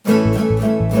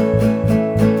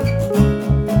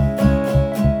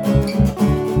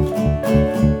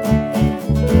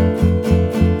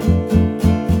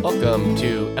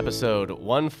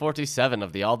147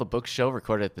 of the All the Books show,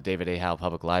 recorded at the David A. Howe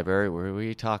Public Library, where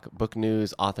we talk book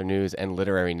news, author news, and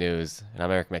literary news. And I'm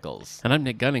Eric Mickles. And I'm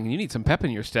Nick Gunning. You need some pep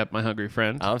in your step, my hungry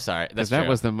friend. Oh, I'm sorry. That's that true.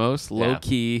 was the most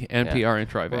low-key NPR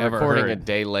intro I've ever recording heard. a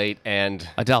day late and...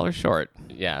 $1 short.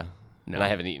 Yeah. No. And I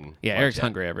haven't eaten. Yeah, much Eric's yet.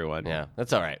 hungry, everyone. Yeah,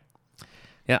 that's all right.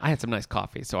 Yeah, I had some nice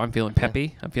coffee, so I'm feeling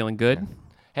peppy. I'm feeling good.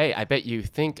 Hey, I bet you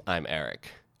think I'm Eric.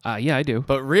 Yeah, I do.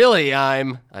 But really,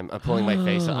 I'm pulling my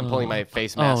face. I'm pulling my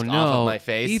face mask no. off of my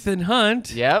face. Ethan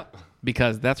Hunt. Yep.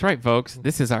 Because that's right, folks.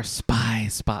 This is our spy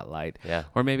spotlight. Yeah.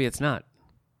 Or maybe it's not.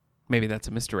 Maybe that's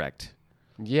a misdirect.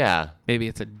 Yeah. Maybe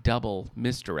it's a double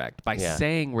misdirect. By Yeah.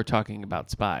 saying we're talking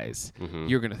about spies,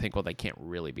 you're going to think, well, they can't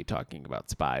really be talking about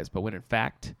spies. But when in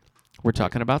fact, we're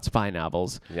talking about spy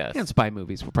novels Yes. and spy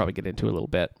movies. We'll probably get into a little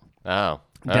bit Oh. All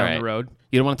down right. the road.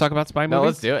 You don't want to talk about spy movies? No,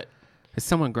 let's do it. Is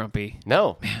someone grumpy?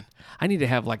 No. Man, I need to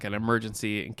have like an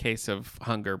emergency in case of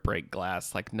hunger break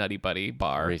glass, like Nutty Buddy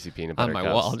bar Reese's peanut on butter my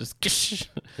cups. wall. Just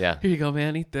Yeah. here you go,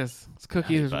 man. Eat this. It's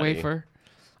cookie. There's Buddy. wafer.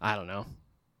 I don't know.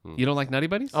 You don't like Nutty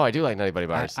Buddies? Oh, I do like Nutty Buddy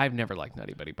bars. I've never liked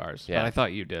Nutty Buddy bars, Yeah. but I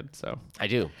thought you did. So, I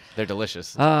do. They're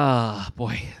delicious.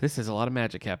 boy, this is a lot of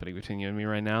magic happening between you and me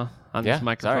right now on Yeah, this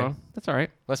microphone. sorry. That's all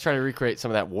right. Let's try to recreate some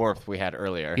of that warmth we had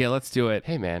earlier. Yeah, let's do it.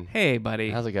 Hey, man. Hey,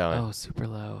 buddy. How's it going? Oh, super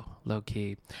low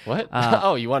key. What?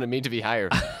 Oh, you wanted me to be higher.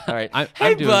 All right. I'm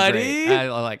Hey, doing buddy. great. I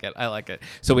like it. I like it.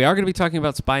 So we are going to be talking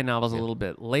about spy novels a little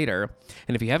bit later.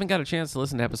 And if you haven't got a chance to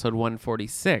listen to episode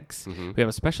 146, we have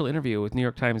a special interview with New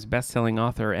York Times bestselling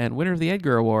author and winner of the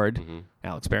Edgar Award,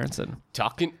 Alex Berenson.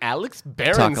 Talking Alex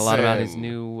Berenson. Talk a lot about his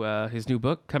new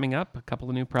book coming up, a couple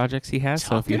of new projects he has.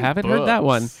 So if you Talking haven't heard that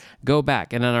one, books. go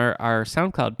back. And on our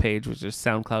SoundCloud page, which is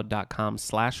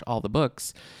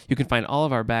soundcloud.com/allthebooks, you can find all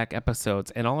of our back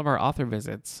episodes, and all of our author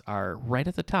visits are right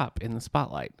at the top in the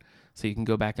spotlight. So you can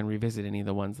go back and revisit any of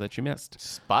the ones that you missed.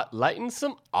 Spotlighting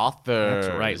some authors.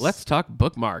 That's right. Let's talk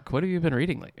bookmark. What have you been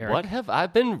reading, Eric? What have I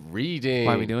been reading?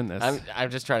 Why are we doing this? I'm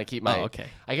just trying to keep my... Oh, okay.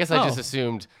 I guess I just Oh.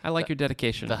 assumed I like your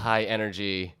dedication. the high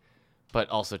energy, but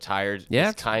also tired. Yeah.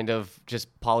 Is kind of just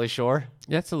Pauly Shore.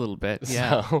 That's a little bit.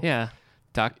 Yeah. So- Yeah.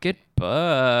 Talk it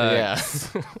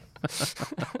books.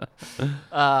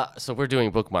 Yeah. So we're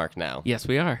doing bookmark now. Yes,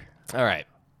 we are. All right.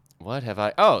 What have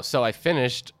I... Oh, so I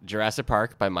finished Jurassic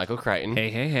Park by Michael Crichton.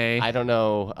 Hey. I don't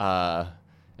know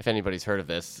if anybody's heard of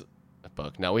this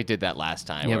book. No, we did that last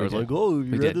time. Yeah, where we it was did. like, oh, have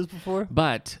you We read did. this before?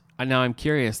 But now I'm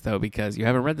curious, though, because you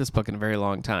haven't read this book in a very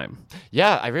long time.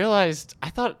 Yeah, I realized...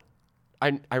 I thought...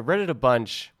 I read it a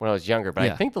bunch when I was younger, but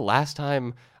Yeah. I think the last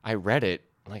time I read it,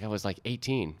 like I was like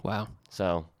 18. Wow.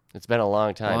 So it's been a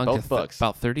long time. Both books.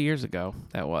 About 30 years ago,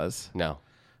 that was. No.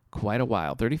 Quite a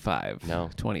while. 35. No.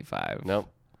 25. Nope.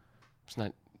 It's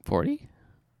not... 40?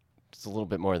 It's a little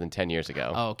bit more than 10 years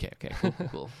ago. Oh, okay.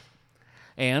 Cool.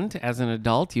 And as an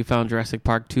adult, you found Jurassic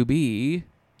Park to be...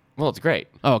 Well, it's great.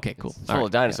 Oh, okay, cool. It's All full right.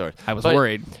 of dinosaurs. Yeah. I was But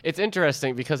worried. It's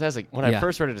interesting because when I Yeah.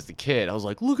 first read it as a kid, I was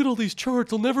like, look at all these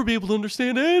charts. I'll never be able to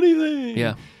understand anything.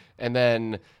 Yeah. And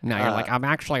then... Now you're like,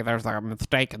 there's a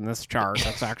mistake in this chart.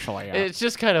 That's actually... It's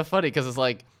just kind of funny because it's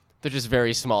like, they're just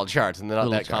very small charts and they're not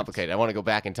Little that charts. complicated. I want to go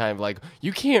back in time like,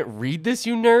 you can't read this,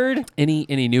 you nerd. Any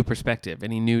new perspective,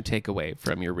 any new takeaway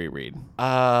from your reread?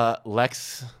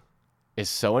 Lex is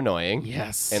so annoying.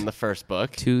 Yes. In the first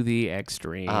book. To the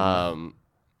extreme.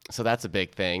 So that's a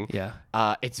big thing. Yeah.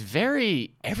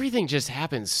 Everything just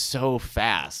happens so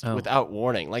fast Oh. without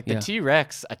warning. Like the Yeah.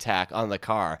 T-Rex attack on the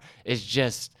car is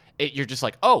just, you're just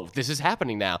like, oh, this is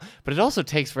happening now. But it also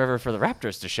takes forever for the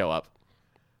raptors to show up.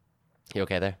 You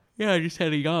okay there? Yeah, I just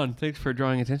had a yawn. Thanks for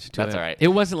drawing attention to it. That's all right. It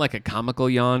wasn't like a comical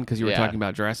yawn because you were Yeah. talking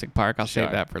about Jurassic Park. I'll save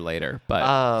Sure. that for later.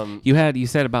 But you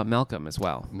said about Malcolm as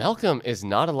well. Malcolm is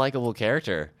not a likable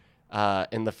character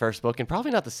in the first book and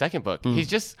probably not the second book.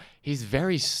 He's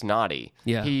very snotty.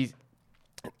 Yeah. He's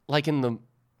like in the...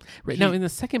 Right. Now, in the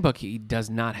second book, he does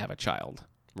not have a child.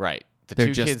 Right. The They're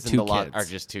two just kids in two the lot kids. are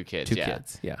just two kids. Two yeah.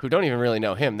 kids, yeah. Who don't even really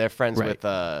know him. They're friends Right.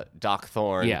 with Doc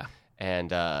Thorne Yeah. and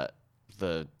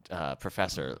the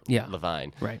Professor Yeah.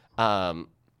 Levine. Right.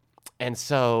 And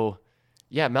so,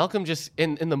 yeah, Malcolm just...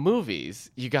 In the movies,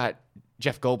 you got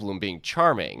Jeff Goldblum being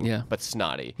charming, Yeah. but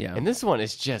snotty. Yeah. And this one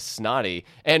is just snotty.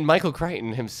 And Michael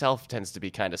Crichton himself tends to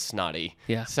be kind of snotty.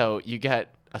 Yeah. So you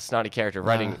get a snotty character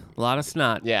writing... A lot of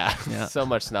snot. Yeah, Yeah. so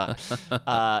much snot.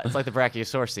 It's like the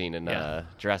Brachiosaur scene in Yeah.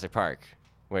 Jurassic Park,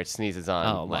 where it sneezes on Oh,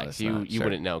 a lot of Lex. snot, You sure.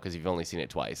 wouldn't know because you've only seen it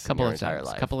twice Couple in your of entire times.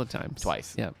 life. Couple of times.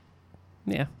 Twice. Yeah.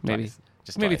 Yeah. Maybe. Twice.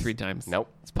 Just maybe twice. 3 times. Nope.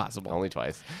 It's possible. Only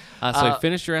twice. So I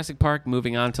finished Jurassic Park,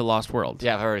 moving on to Lost World.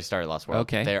 Yeah, I've already started Lost World.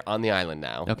 Okay. They're on the island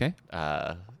now. Okay.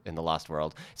 In the Lost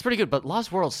World. It's pretty good, but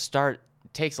Lost World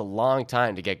takes a long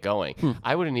time to get going.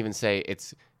 I wouldn't even say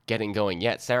it's getting going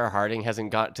yet. Sarah Harding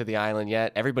hasn't got to the island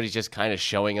yet. Everybody's just kind of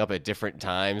showing up at different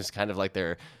times, kind of like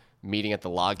they're meeting at the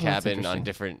log cabin on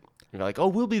different. You're like, oh,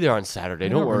 we'll be there on Saturday.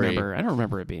 Don't worry. I don't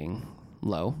remember it being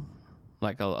low,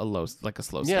 like a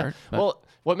slow Yeah. start. But Well,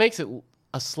 what makes it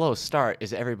a slow start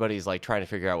is everybody's like trying to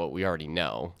figure out what we already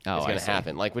know is I going to see.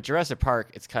 happen. Like with Jurassic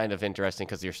Park, it's kind of interesting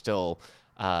because you're still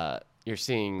you're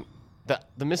seeing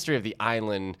the mystery of the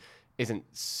island isn't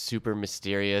super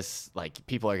mysterious. Like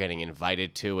people are getting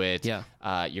invited to it. Yeah.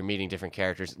 You're meeting different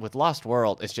characters. With Lost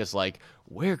World, it's just like,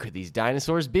 where could these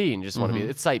dinosaurs be? And you just want to be.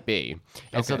 It's Site B,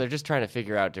 and so they're just trying to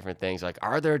figure out different things. Like,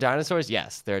 are there dinosaurs?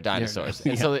 Yes, there are dinosaurs.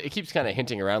 And so it keeps kind of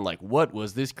hinting around, like, what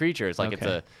was this creature? It's like it's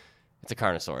a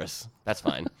Carnosaurus. That's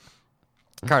fine.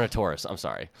 Carnotaurus. I'm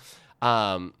sorry.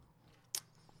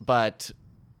 But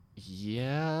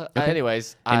yeah.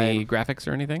 Anyways, any graphics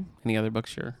or anything? Any other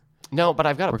books? Sure. No, but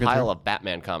I've got a Working pile through? of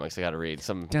Batman comics I got to read.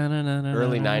 Some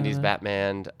early '90s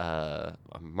Batman.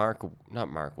 Mark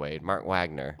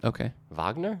Wagner. Okay.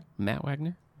 Wagner? Matt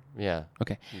Wagner. Yeah.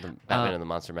 Okay. The Batman and the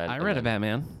Monster Man. I read a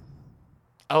Batman.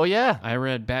 Oh yeah. I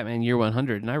read Batman Year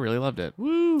 100, and I really loved it.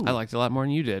 Woo. I liked it a lot more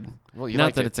than you did. Well, you Not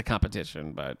liked that it. it's a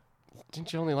competition, but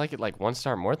Didn't you only like it like 1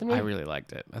 star more than me? I really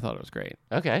liked it. I thought it was great.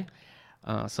 Okay.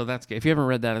 So that's good. If you haven't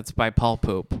read that, it's by Paul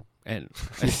Pope. And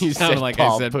it You sounded said like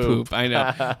Paul I said Poop. poop. I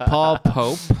know. Paul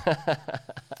Pope.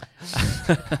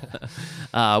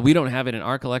 We don't have it in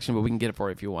our collection, but we can get it for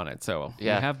you if you want it. So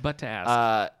Yeah. you have but to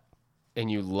ask. And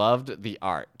you loved the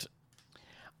art.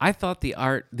 I thought the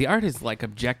art is like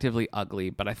objectively ugly,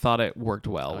 but I thought it worked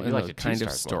well you in liked the it 2 kind of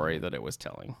stars story that it was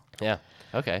telling. Yeah.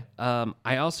 Okay.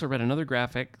 I also read another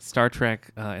graphic, Star Trek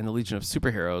and the Legion of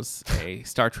Superheroes, a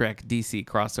Star Trek DC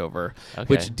crossover,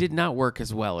 which did not work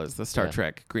as well as the Star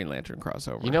Trek Green Lantern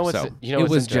crossover. You know what's- so you know it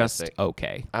what's was just interesting?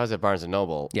 okay. I was at Barnes and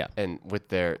Noble. Yeah. And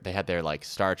they had their like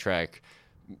Star Trek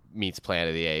meets Planet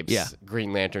of the Apes. Yeah.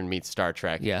 Green Lantern meets Star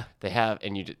Trek. Yeah. They have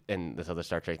and this other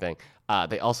Star Trek thing.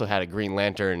 They also had a Green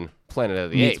Lantern Planet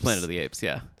of the Meets Apes. Planet of the Apes,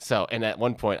 yeah. So, and at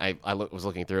one point I was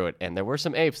looking through it, and there were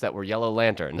some apes that were yellow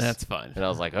lanterns. That's fun. And I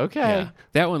was like, okay. Yeah.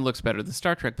 That one looks better. The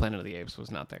Star Trek Planet of the Apes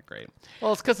was not that great.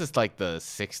 Well, it's because it's like the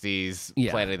 '60s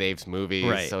Yeah. Planet of the Apes movies.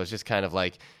 Right. So it's just kind of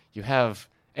like you have,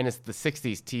 and it's the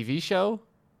 '60s TV show.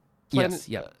 Yes,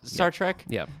 yeah, Star Trek.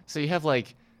 Yeah. So you have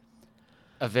like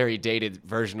a very dated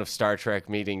version of Star Trek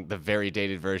meeting the very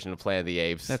dated version of Planet of the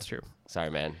Apes. That's true. Sorry,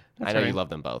 man. That's I know all you right. love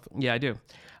them both. Yeah, I do.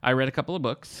 I read a couple of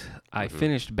books. I Mm-hmm.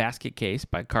 finished Basket Case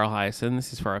by Carl Hyacin.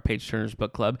 This is for our Page Turners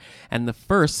Book Club. And the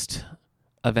first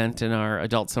event in our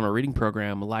adult summer reading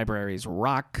program, Libraries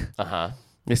Rock. Uh-huh.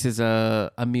 This is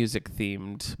a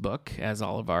music-themed book, as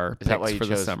all of our Is that picks why you for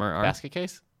the chose summer are. Basket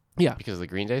Case? Yeah. Because of the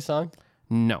Green Day song?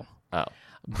 No. Oh.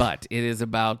 But it is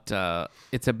about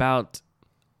it's about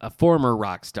a former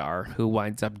rock star who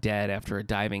winds up dead after a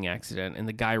diving accident, and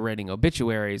the guy writing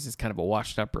obituaries is kind of a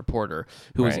washed-up reporter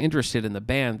who is Right. interested in the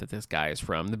band that this guy is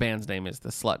from. The band's name is the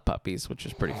Slut Puppies, which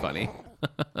is pretty funny.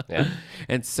 Yeah.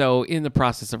 And so in the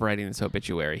process of writing this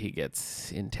obituary, he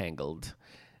gets entangled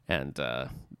and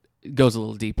goes a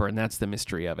little deeper, and that's the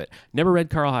mystery of it. Never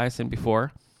read Carl Hyacin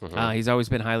before. He's always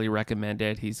been highly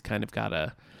recommended. He's kind of got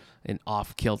an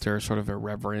off-kilter, sort of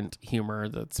irreverent humor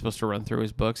that's supposed to run through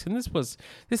his books. And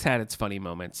this had its funny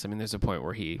moments. I mean, there's a point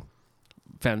where he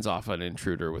fends off an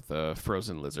intruder with a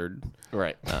frozen lizard,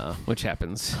 Right. which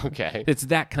happens. Okay. It's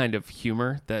that kind of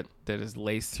humor that is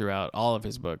laced throughout all of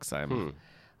his books. I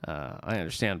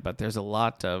understand, but he's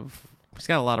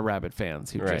got a lot of rabid fans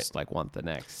who Right. just like want the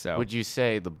next. So Would you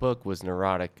say the book was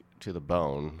neurotic to the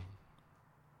bone?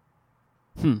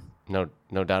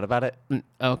 No doubt about it?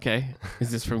 Okay,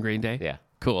 is this from Green Day? Yeah.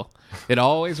 Cool. It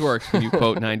always works when you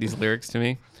quote 90s lyrics to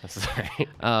me. That's right.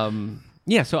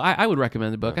 Yeah, so I would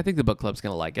recommend the book. I think the book club's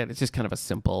going to like it. It's just kind of a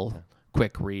simple,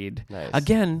 quick read. Nice.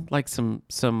 Again, like some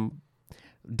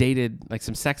dated, like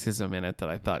some sexism in it that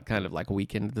I thought kind of like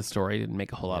weakened the story. Didn't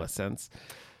make a whole lot of sense.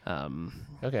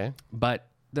 Okay. But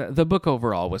the book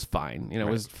overall was fine. You know,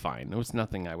 it was fine. It was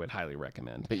nothing I would highly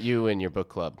recommend. But you and your book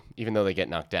club, even though they get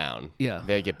knocked down, Yeah.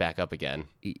 they get back up again.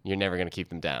 You're never going to keep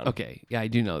them down. Okay, yeah, I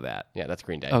do know that. Yeah, that's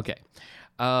Green Day. Okay.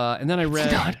 And then I read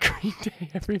It's not Green Day,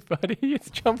 everybody. It's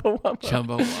Chumbawamba.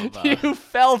 Chumbawamba. You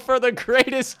fell for the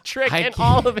greatest trick I in can't-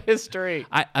 all of history.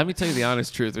 Let me tell you the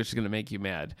honest truth, which is going to make you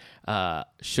mad.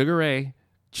 Sugar Ray,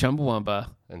 Chumbawamba,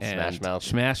 And Smash Mouth.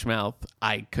 Smash Mouth,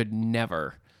 I could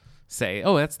never say,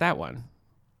 oh, that's that one.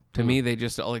 To me, they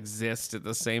just all exist at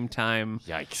the same time,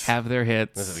 Yikes. have their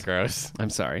hits. This is gross. I'm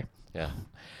sorry. Yeah.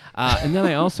 And then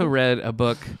I also read a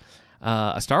book,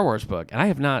 a Star Wars book, and I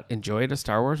have not enjoyed a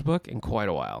Star Wars book in quite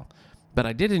a while. But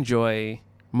I did enjoy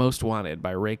Most Wanted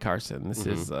by Ray Carson. This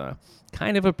is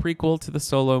kind of a prequel to the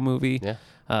Solo movie. Yeah.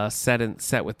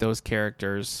 Set with those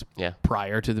characters Yeah.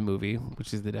 prior to the movie,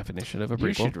 which is the definition of a prequel.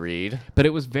 You should read. But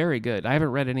it was very good. I haven't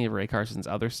read any of Ray Carson's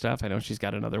other stuff. I know she's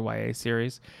got another YA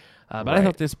series. But I Right.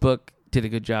 thought this book did a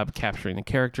good job capturing the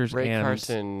characters Ray and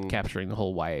Carson- capturing the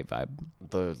whole YA vibe.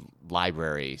 The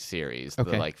library series,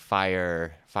 Okay. the like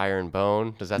Fire and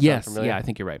Bone. Does that Yes, sound familiar? yeah, I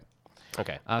think you're right.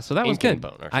 Okay. So that was Ink and good.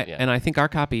 Bone, or I, yeah. And I think our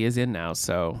copy is in now,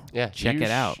 so Yeah, check it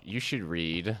out. You should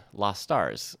read Lost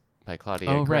Stars by Claudia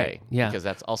Oh, Gray. right. Yeah. Because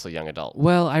that's also young adult.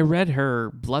 Well, I read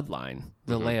her Bloodline,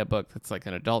 the Leia book that's like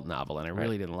an adult novel, and I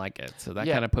really didn't like it. So that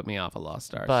Yeah. kind of put me off of Lost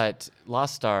Stars. But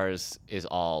Lost Stars is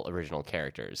all original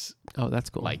characters, oh, that's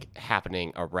cool. like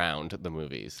happening around the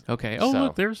movies. okay. Oh, so-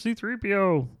 look, there's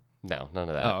C-3PO. No, none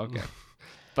of that. Oh, okay.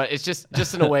 But it's just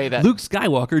in a way that Luke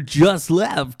Skywalker just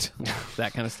left.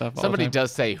 That kind of stuff. all the somebody time.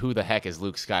 does say, "Who the heck is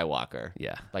Luke Skywalker?"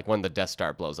 Yeah. Like when the Death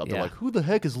Star blows up, Yeah. they're like, "Who the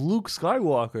heck is Luke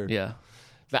Skywalker?" Yeah.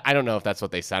 I don't know if that's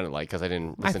what they sounded like because I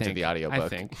didn't listen to the audiobook. I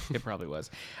think it probably was.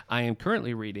 I am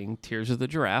currently reading Tears of the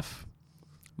Giraffe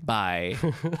by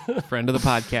friend of the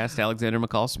podcast, Alexander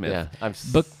McCall Smith. Yeah,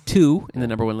 Book 2 in the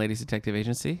 #1 Ladies Detective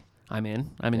Agency. I'm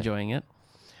in. I'm enjoying it.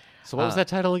 So what was that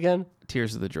title again?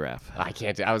 Tears of the Giraffe. I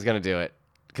can't do. I was gonna do it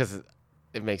because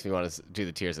it makes me want to do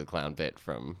the Tears of the Clown bit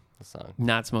from the song.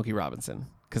 Not Smokey Robinson.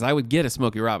 Because I would get a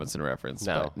Smokey Robinson reference.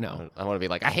 No, But no. I want to be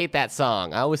like, I hate that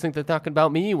song. I always think they're talking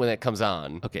about me when it comes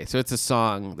on. Okay, so it's a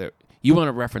song that you want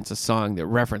to reference a song that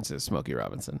references Smokey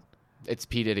Robinson. It's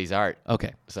P Diddy's art.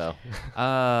 Okay. So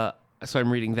So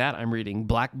I'm reading that. I'm reading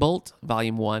Black Bolt,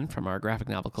 Volume 1 from our graphic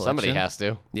novel collection. somebody has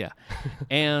to. Yeah.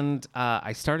 And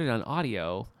I started on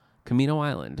audio Camino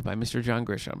Island by Mr. John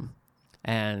Grisham.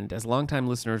 And as longtime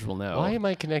listeners will know. Why am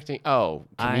I connecting? Oh,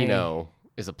 Camino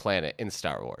is a planet in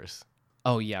Star Wars.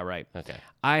 Oh, yeah, right. Okay.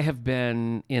 I have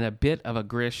been in a bit of a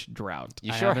Grish drought.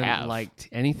 You I sure haven't have. liked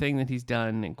anything that he's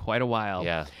done in quite a while.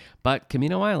 Yeah. But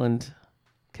Camino Island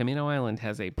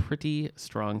has a pretty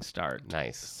strong start.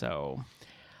 Nice. So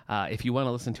if you want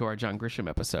to listen to our John Grisham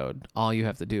episode, all you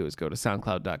have to do is go to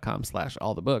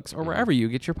soundcloud.com/allthebooks or wherever you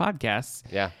get your podcasts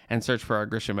Yeah. and search for our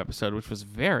Grisham episode, which was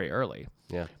very early.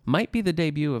 Yeah. Might be the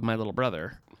debut of my little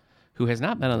brother, who has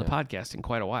not been on the podcast in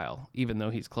quite a while, even though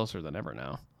he's closer than ever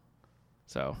now.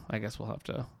 So I guess we'll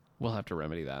have to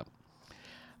remedy that.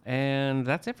 And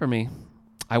that's it for me.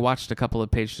 I watched a couple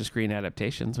of page-to-screen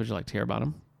adaptations. Would you like to hear about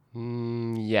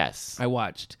them? Yes. I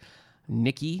watched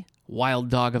Nikki, Wild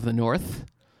Dog of the North,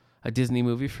 a Disney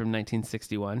movie from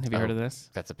 1961. Have you heard of this?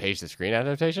 That's a page-to-screen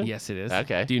adaptation? Yes, it is.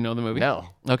 Okay. Do you know the movie? No.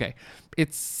 Okay.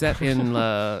 It's set in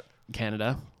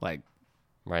Canada, like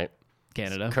Right.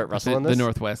 Canada. Kurt Russell the, in this? The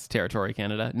Northwest Territory,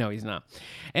 Canada. No, he's not.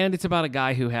 And it's about a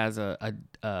guy who has a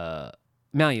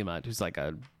Malamute, who's like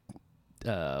a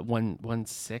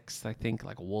 1/6, I think,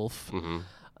 like a wolf.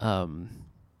 Mm-hmm.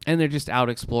 And they're just out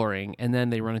exploring, and then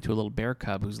they run into a little bear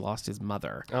cub who's lost his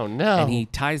mother. Oh, no. And he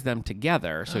ties them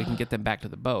together so he can get them back to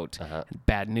the boat. And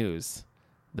bad news.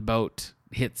 The boat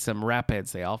hits some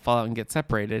rapids. They all fall out and get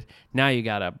separated. Now you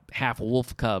got a half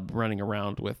wolf cub running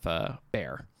around with a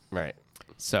bear. Right.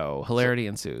 So hilarity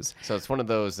ensues. So it's one of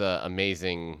those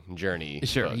amazing journey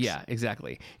Sure, books. yeah,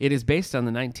 exactly. It is based on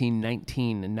the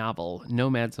 1919 novel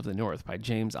Nomads of the North by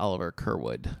James Oliver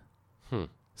Curwood.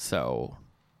 So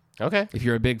Okay. if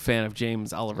you're a big fan of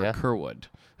James Oliver Yeah. Curwood,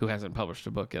 who hasn't published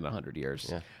a book in 100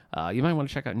 years, Yeah. you might want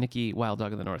to check out Nikki, Wild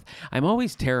Dog of the North. I'm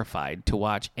always terrified to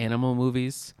watch animal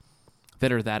movies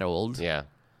that are that old. Yeah.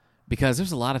 Because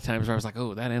there's a lot of times where I was like,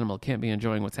 oh, that animal can't be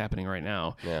enjoying what's happening right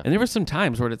now. Yeah. And there were some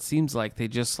times where it seems like they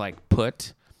just like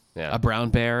put Yeah. a brown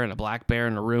bear and a black bear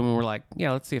in a room and we're like,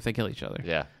 yeah, let's see if they kill each other.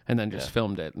 Yeah. And then just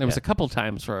filmed it. And there was a couple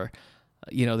times where,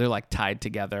 they're like tied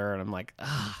together and I'm like,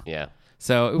 ah. Yeah.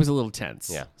 So it was a little tense.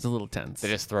 Yeah. It was a little tense. They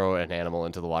just throw an animal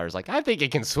into the water. It's like, I think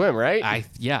it can swim, right? I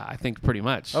think pretty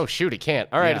much. Oh, shoot, it can't.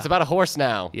 All right, Yeah. it's about a horse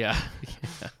now. Yeah.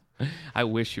 I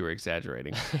wish you were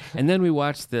exaggerating. And then we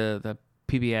watched the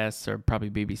PBS or probably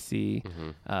BBC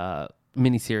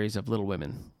miniseries of Little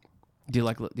Women. Do you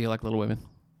like Little Women?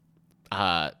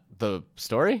 The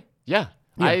story? Yeah.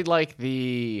 I like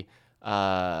the...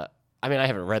 I mean, I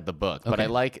haven't read the book, but I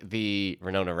like the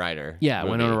Winona Ryder. Yeah,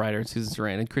 movie. Winona Ryder, Susan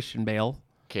Sarandon, and Christian Bale.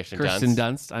 Kirsten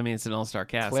Dunst. I mean, it's an all-star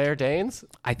cast. Claire Danes?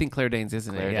 I think Claire Danes,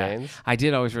 isn't Claire it? Yeah. Danes? I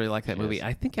did always really like that movie. is.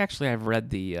 I think actually I've read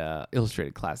the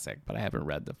illustrated classic, but I haven't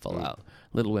read the Mm. full out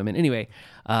Little Women. Anyway,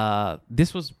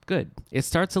 this was good. It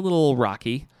starts a little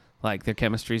rocky. Like their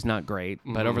chemistry's not great,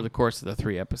 but over the course of the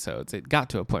 3 episodes, it got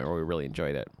to a point where we really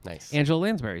enjoyed it. Nice. Angela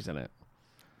Lansbury's in it.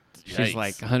 She's Yikes.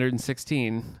 like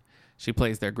 116. She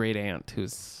plays their great aunt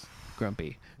who's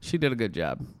grumpy. She did a good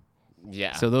job.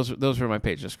 Yeah. So those were my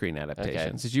page of screen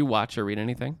adaptations. Did you watch or read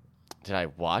anything? Did I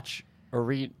watch or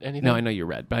read anything? No, I know you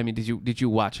read, but I mean, did you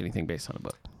watch anything based on a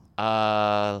book?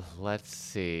 Let's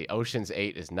see. Ocean's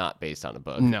 8 is not based on a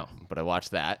book. No. But I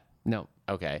watched that. No.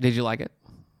 Okay. Did you like it?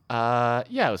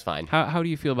 Yeah, it was fine. How do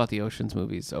you feel about the Ocean's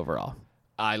movies overall?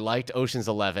 I liked Ocean's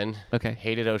 11. Okay.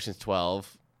 Hated Ocean's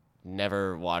 12.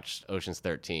 Never watched Ocean's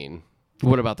 13.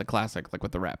 What about the classic, like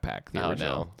with the Rat Pack, the Oh,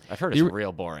 original? no. I've heard it's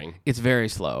real boring. It's very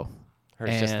slow. Heard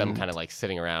it's just them And- kind of like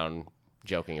sitting around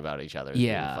joking about each other.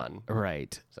 Yeah, Being fun.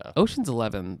 right. So. Ocean's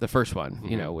 11, the first one,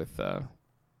 you know, with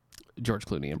George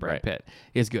Clooney and Brad Right. Pitt,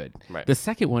 is good. Right. The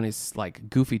second one is like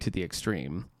goofy to the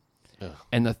extreme, Ugh.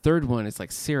 and the third one is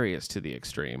like serious to the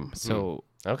extreme. So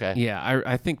Okay. yeah,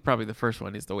 I think probably the first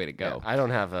one is the way to go. I don't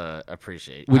have a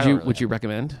appreciate. Would I don't you really would you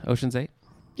recommend Ocean's 8?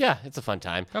 Yeah, it's a fun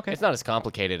time. Okay. It's not as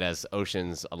complicated as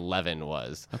Ocean's 11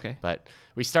 was. Okay. But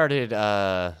we started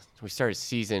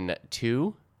season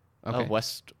 2 Okay. of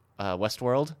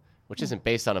Westworld, which isn't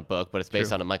based on a book, but it's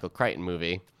based on a Michael Crichton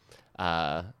movie.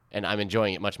 And I'm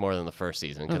enjoying it much more than the first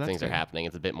season because that's things are good. happening.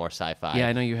 It's a bit more sci-fi. Yeah,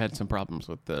 I know you had some problems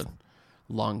with the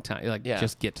long time, like Yeah.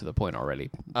 just get to the point already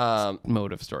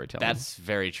mode of storytelling. That's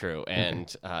very true.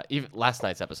 And even last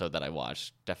night's episode that I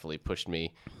watched definitely pushed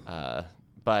me.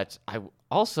 But I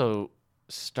also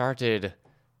started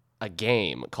a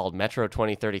game called Metro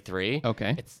 2033.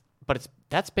 Okay.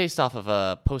 That's based off of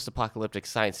a post-apocalyptic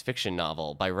science fiction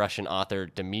novel by Russian author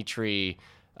Dmitry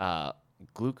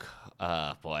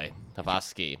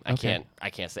Glukhovsky. I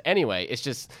can't say. Anyway, it's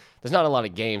just there's not a lot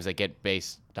of games that get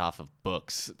based off of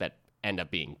books that end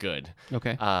up being good.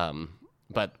 Okay.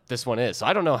 But this one is. So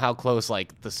I don't know how close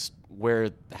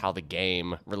how the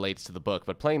game relates to the book,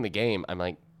 but playing the game, I'm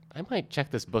like, I might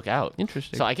check this book out.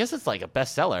 Interesting. So I guess it's like a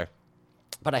bestseller,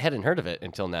 but I hadn't heard of it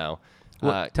until now.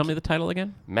 Tell me the title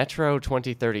again. Metro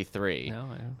 2033. No,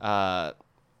 I don't.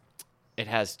 It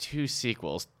has 2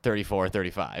 sequels, 34 and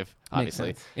 35, obviously.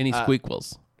 Makes sense. Any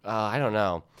squeakquels? I don't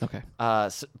know. Okay.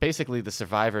 Basically, the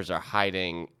survivors are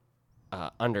hiding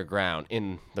underground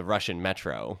in the Russian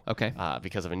metro. Okay.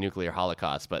 Because of a nuclear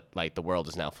holocaust, but like the world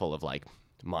is now full of like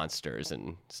monsters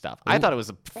and stuff. I thought it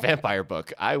was a vampire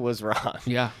book. I was wrong.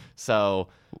 Yeah. So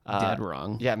Dead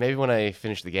wrong. Yeah, maybe when I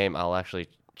finish the game, I'll actually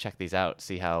check these out,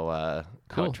 see how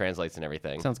Cool. it translates and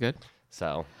everything. Sounds good.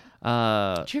 So,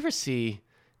 Uh, did you ever see?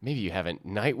 Maybe you haven't.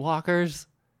 Nightwalkers?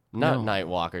 Not No.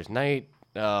 Nightwalkers.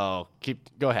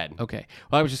 Go ahead. Okay.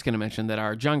 Well, I was just going to mention that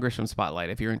our John Grisham Spotlight,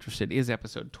 if you're interested, is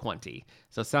episode 20.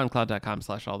 So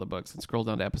soundcloud.com/allthebooks and scroll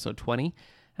down to episode 20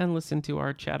 and listen to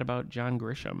our chat about John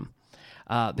Grisham.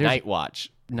 There's Nightwatch.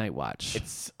 Nightwatch.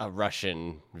 It's a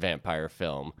Russian vampire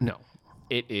film. No.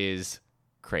 It is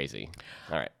crazy.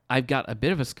 All right. I've got a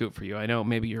bit of a scoop for you. I know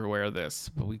maybe you're aware of this,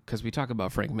 but because we talk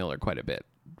about Frank Miller quite a bit,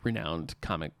 renowned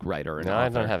comic writer and No, author. I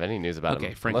don't have any news about him.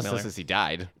 Okay, Frank Unless Miller. this is he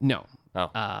died. No.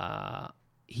 Oh.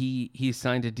 He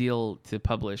signed a deal to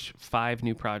publish 5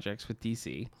 new projects with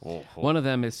DC. Whoa. One of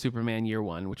them is Superman Year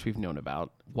One, which we've known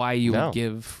about. Why you No. would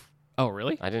give? Oh,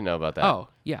 really? I didn't know about that. Oh,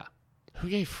 yeah. Who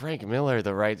gave Frank Miller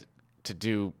the right to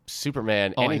do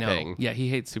Superman Oh, I anything? know. Yeah, he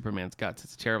hates Superman's guts.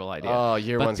 It's a terrible idea. Oh,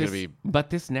 year But one's going this- to be. But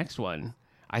this next one,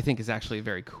 I think, is actually a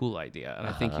very cool idea, and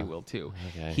I think you will too.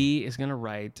 Okay. He is going to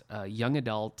write a young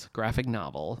adult graphic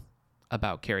novel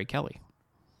about Carrie Kelly.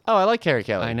 Oh, I like Carrie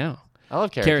Kelly. I know. I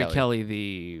love Carrie Carrie Kelly. Kelly,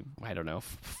 the, I don't know,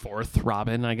 4th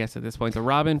Robin, I guess at this point. The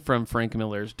Robin from Frank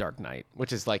Miller's Dark Knight.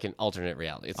 Which is like an alternate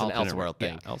reality. It's Alternate an Elseworld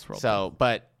thing. yeah, Elseworld So,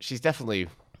 but she's definitely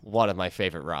one of my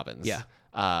favorite Robins.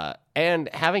 Yeah. And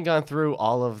having gone through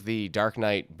all of the Dark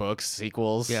Knight books,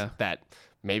 sequels Yeah. that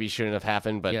maybe shouldn't have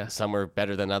happened, but Yeah. some were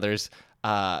better than others,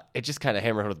 it just kind of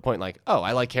hammered home to the point like, oh,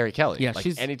 I like Carrie Kelly. Yeah, like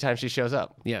she's- anytime she shows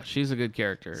up. Yeah, she's a good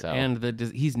character. So- And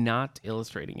he's not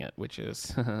illustrating it, which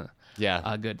is Yeah.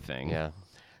 a good thing. Yeah.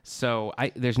 So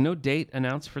there's no date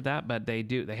announced for that, but they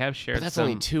have shared But that's some,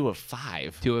 only 2 of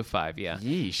 5. 2 of 5, yeah.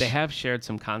 Yeesh. They have shared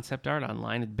some concept art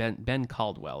online. Ben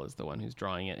Caldwell is the one who's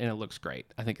drawing it, and it looks great.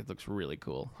 I think it looks really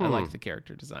cool. I like the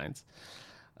character designs.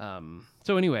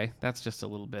 So anyway, that's just a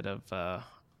little bit of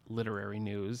literary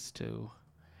news to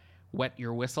wet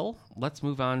your whistle. Let's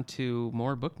move on to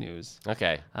more book news.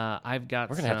 Okay. I've got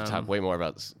We're going to have to talk way more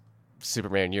about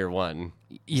Superman Year One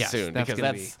Yes, soon. that's Because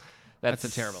gonna that's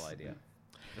a terrible idea.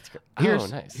 Oh,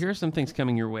 nice. Here are some things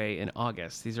coming your way in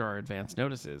August. These are our advance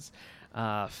notices.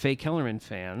 Faye Kellerman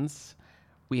fans,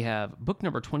 we have book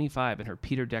number 25 in her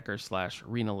Peter Decker /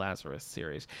 Rena Lazarus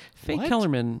series. Faye What?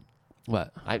 Kellerman,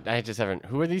 what? I just haven't.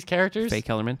 Who are these characters? Faye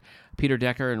Kellerman, Peter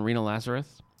Decker, and Rena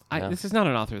Lazarus. No. This is not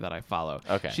an author that I follow.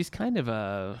 Okay. She's kind of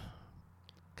a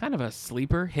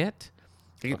sleeper hit.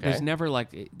 Okay. There's never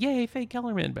like, yay, Faye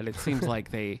Kellerman, but it seems like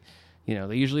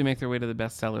They usually make their way to the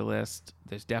bestseller list.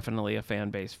 There's definitely a fan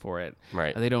base for it.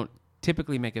 Right. They don't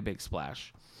typically make a big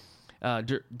splash.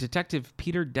 Detective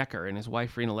Peter Decker and his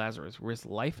wife Rena Lazarus risk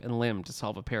life and limb to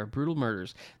solve a pair of brutal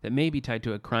murders that may be tied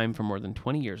to a crime from more than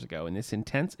 20 years ago in this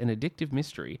intense and addictive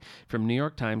mystery from New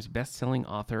York Times best-selling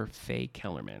author Faye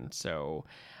Kellerman. So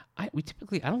I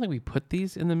don't think we put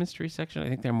these in the mystery section. I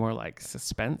think they're more like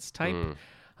suspense type.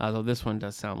 Though this one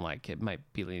does sound like it might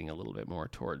be leaning a little bit more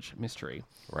towards mystery.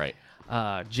 Right.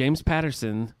 James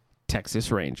Patterson, Texas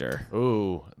Ranger.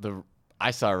 Ooh, I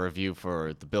saw a review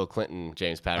for the Bill Clinton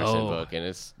James Patterson book, and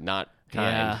it's not kind.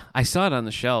 Yeah, I saw it on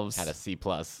the shelves. Had a C+.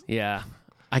 Yeah.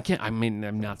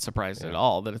 I'm not surprised at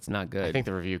all that it's not good. I think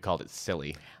the review called it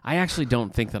silly. I actually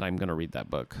don't think that I'm going to read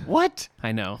that book. What?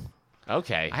 I know.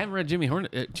 Okay. I haven't read Jimmy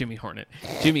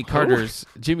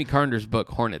Carter's book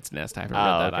Hornet's Nest. I haven't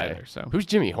read that either. So who's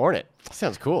Jimmy Hornet?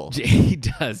 Sounds cool. He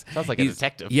does. Sounds like a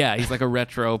detective. Yeah, he's like a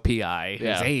retro PI.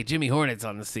 Yeah. Hey, Jimmy Hornet's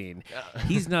on the scene.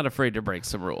 He's not afraid to break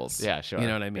some rules. Yeah, sure. You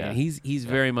know what I mean? Yeah. He's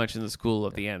very much in the school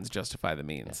of the ends justify the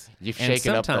means. You've And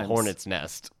shaken up the sometimes hornet's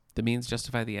nest. The means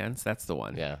justify the ends. That's the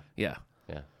one. Yeah. Yeah.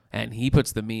 Yeah. And he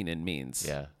puts the mean in means.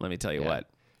 Yeah. Let me tell you Yeah. what.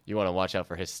 You want to watch out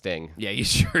for his sting. Yeah, you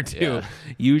sure do. Yeah.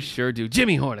 You sure do.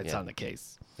 Jimmy Hornet's on the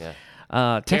case. Yeah.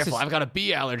 Texas. Careful, I've got a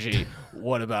bee allergy.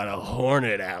 What about a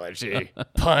hornet allergy?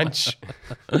 Punch.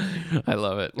 I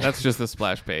love it. That's just the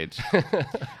splash page.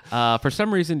 For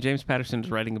some reason, James Patterson is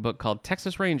writing a book called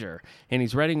Texas Ranger, and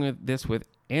he's writing this with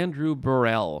Andrew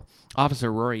Burrell.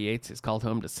 Officer Rory Yates is called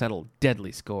home to settle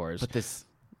deadly scores. But this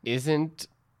isn't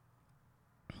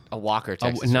a Walker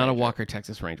Texas Not a Ranger. Walker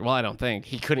Texas Ranger. Well, I don't think.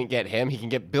 He couldn't get him. He can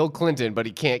get Bill Clinton, but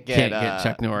he can't get,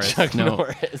 Chuck Norris. Chuck No.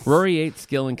 Norris. Rory Yates'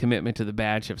 skill and commitment to the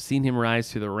badge have seen him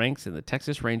rise through the ranks in the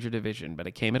Texas Ranger Division, but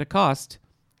it came at a cost.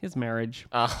 His marriage.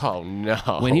 Oh,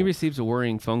 no. When he receives a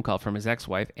worrying phone call from his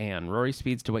ex-wife, Anne, Rory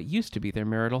speeds to what used to be their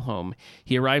marital home.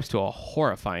 He arrives to a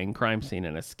horrifying crime scene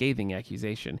and a scathing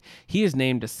accusation. He is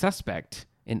named a suspect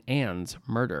in Anne's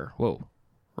murder. Whoa,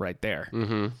 right there.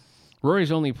 Mm-hmm.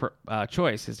 Rory's only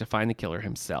choice is to find the killer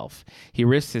himself. He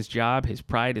risks his job, his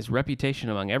pride, his reputation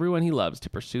among everyone he loves to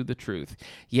pursue the truth.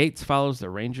 Yates follows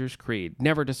the Ranger's creed,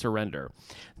 never to surrender.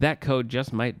 That code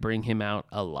just might bring him out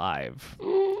alive.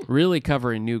 Really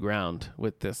covering new ground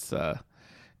with this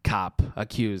cop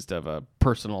accused of a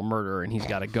personal murder, and he's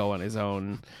got to go on his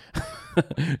own.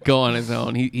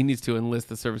 He needs to enlist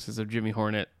the services of Jimmy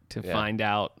Hornet to find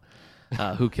out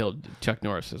who killed Chuck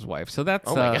Norris's wife. So that's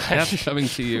coming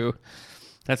to you.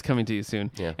 That's coming to you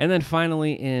soon. Yeah. And then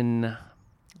finally in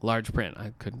large print,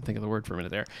 I couldn't think of the word for a minute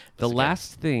there. The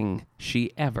Last Thing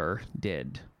She Ever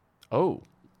Did. Oh.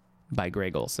 By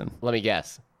Greg Olson. Let me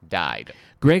guess. Died.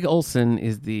 Greg Olson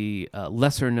is the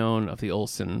lesser known of the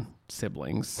Olson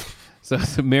siblings. So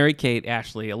Mary Kate,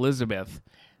 Ashley, Elizabeth,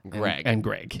 Greg. and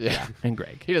Greg. Yeah. And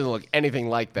Greg. He doesn't look anything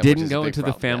like them. Didn't which is a go big into the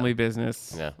problem. family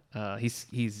business. Yeah.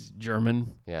 He's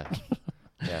German. Yeah.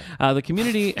 Yeah. The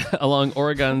community along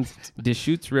Oregon's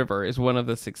Deschutes River is one of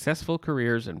the successful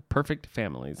careers and perfect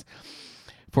families.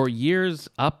 For years,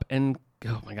 up and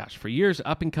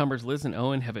comers Liz and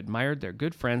Owen have admired their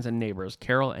good friends and neighbors,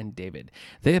 Carol and David.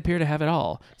 They appear to have it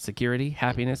all: security,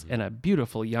 happiness, and a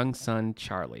beautiful young son,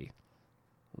 Charlie.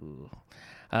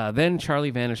 Then Charlie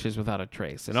vanishes without a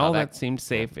trace, and all that seemed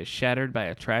safe is shattered by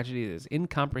a tragedy that is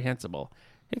incomprehensible,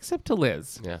 except to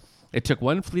Liz. Yeah. It took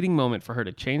one fleeting moment for her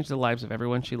to change the lives of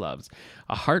everyone she loves.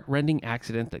 A heart-rending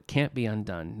accident that can't be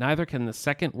undone. Neither can the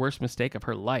second worst mistake of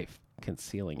her life,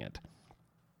 concealing it.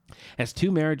 As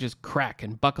two marriages crack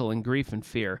and buckle in grief and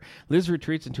fear, Liz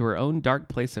retreats into her own dark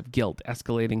place of guilt,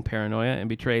 escalating paranoia, and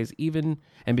betrayals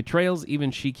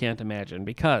even she can't imagine,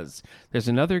 because there's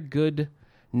another good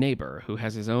neighbor who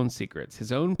has his own secrets, his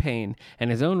own pain,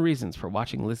 and his own reasons for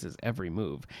watching Liz's every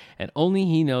move. And only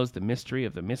he knows the mystery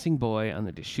of the missing boy on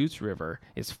the Deschutes River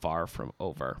is far from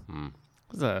over. It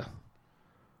was a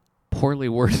poorly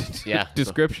worded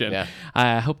description. Yeah.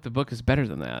 I hope the book is better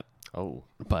than that. Oh.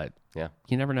 But Yeah.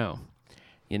 you never know.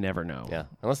 You never know. Yeah.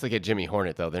 Unless they get Jimmy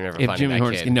Hornet, though. They're never If finding Jimmy that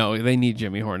Hornet, kid. no, they need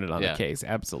Jimmy Hornet on Yeah. the case.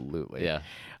 Absolutely. Yeah.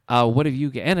 What have you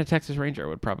get? And a Texas Ranger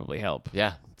would probably help.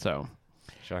 Yeah. So,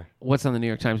 Sure. what's on the New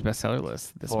York Times bestseller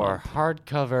list this For month?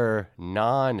 hardcover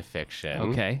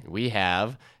nonfiction, Okay. we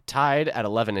have tied at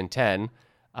 11 and 10.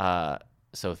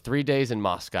 So 3 Days in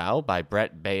Moscow by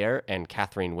Brett Baer and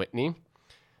Catherine Whitney.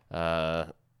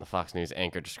 The Fox News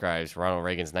anchor describes Ronald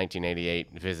Reagan's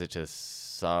 1988 visit to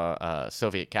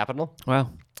Soviet capital.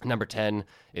 Well, Number 10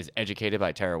 is Educated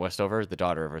by Tara Westover, the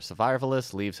daughter of a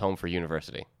survivalist, leaves home for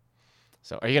university.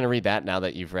 So are you going to read that now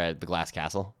that you've read The Glass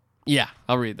Castle? yeah,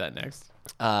 I'll read that next.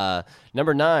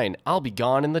 Number 9, I'll Be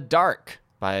Gone in the Dark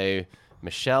by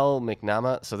Michelle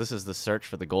McNamara. So this is the search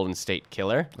for the Golden State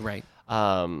Killer. Right.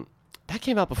 That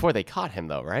came out before they caught him,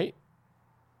 though, right?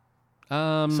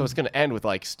 So So it's going to end with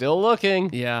like still looking.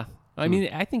 yeah. I mean,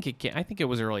 I think it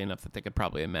was early enough that they could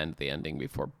probably amend the ending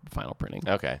before final printing.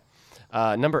 Okay.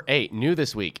 Number 8, new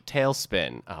this week,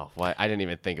 Tailspin. Oh, why? I didn't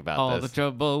even think about All this. the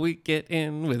trouble we get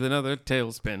in with another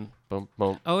tailspin. Boom,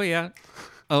 boom. Oh yeah.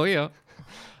 Oh yeah.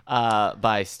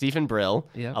 By Stephen Brill.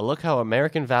 Yep. A look how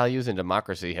American values and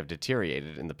democracy have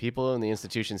deteriorated and the people and the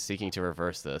institutions seeking to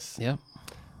reverse this. Yep.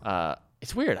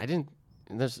 It's weird.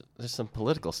 There's some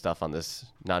political stuff on this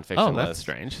nonfiction Oh, list. that's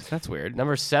strange. That's weird.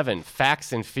 Number 7,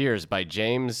 Facts and Fears by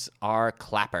James R.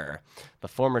 Clapper. The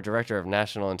former director of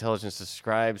national intelligence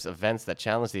describes events that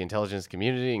challenge the intelligence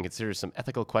community and considers some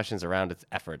ethical questions around its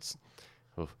efforts.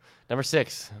 Oof. Number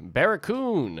 6,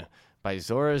 Barracoon by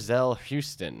Zora Zell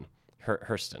Hurston.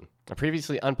 A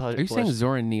previously unpublished... Are you saying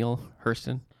Zora Neale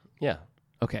Hurston? Yeah.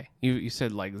 Okay. You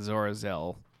said like Zora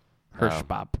Zell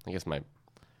Hirschbop. I guess my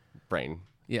brain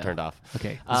Yeah. turned off.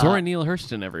 Okay. Zora Neale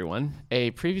Hurston, everyone.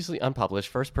 A previously unpublished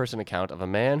first-person account of a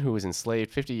man who was enslaved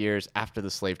 50 years after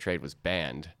the slave trade was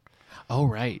banned. Oh,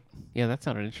 right. Yeah, that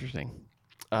sounded interesting.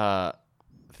 A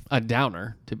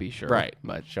downer, to be sure. Right.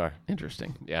 But Sure.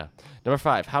 interesting. Yeah. Number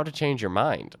 5, How to Change Your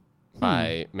Mind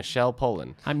by Michelle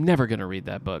Pollan. I'm never going to read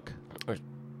that book.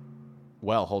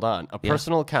 Well, hold on. A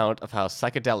personal account of how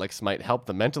psychedelics might help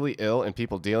the mentally ill and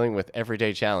people dealing with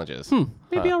everyday challenges.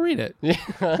 Maybe I'll read it. Yeah.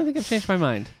 I think I've changed my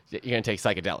mind. You're going to take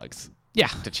psychedelics Yeah.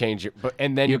 to change your...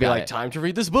 And then You you'll be got like, it. time to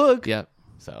read this book. Yep.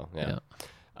 So, yeah.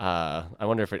 I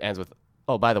wonder if it ends with,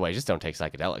 oh, by the way, just don't take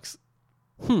psychedelics.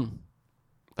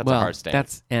 That's a hard stance.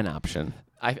 That's an option.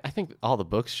 I think all the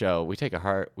books show we take a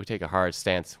hard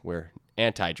stance. We're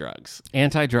anti-drugs.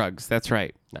 Anti-drugs. That's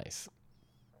right. Nice.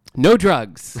 No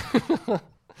drugs.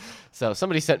 So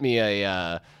somebody sent me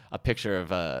a picture of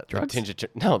Drugs? the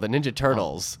Ninja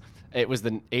Turtles. It was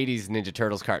the 80s Ninja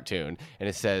Turtles cartoon, and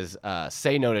it says,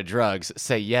 say no to drugs,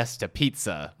 say yes to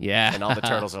pizza. Yeah. And all the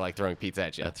turtles are like throwing pizza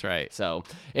at you. That's right. So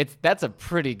that's a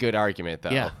pretty good argument, though.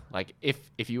 Yeah. Like,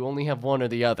 if you only have one or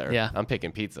the other, Yeah. I'm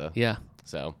picking pizza. Yeah.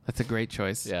 So, That's a great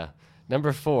choice. yeah.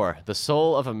 Number 4, The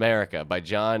Soul of America by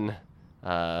John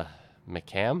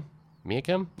Meacham?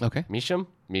 Okay. Meacham.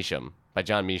 By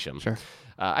John Meacham. Sure.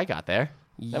 I got there.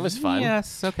 That was fun.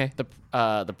 Yes. Okay.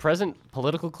 The present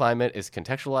political climate is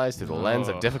contextualized through the lens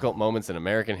of difficult moments in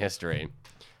American history.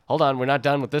 Hold on, we're not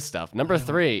done with this stuff. Number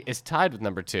 3 is tied with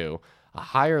number 2, A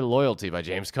Higher Loyalty by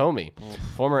James Comey.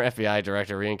 Former FBI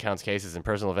director recounts cases and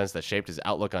personal events that shaped his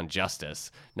outlook on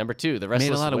justice. Number 2, The Restless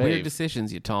Made a lot of Wave. weird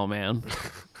decisions, you tall man.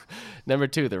 Number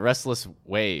 2, The Restless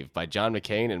Wave by John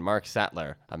McCain and Mark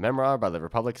Sattler, a memoir by the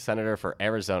Republican senator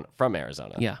from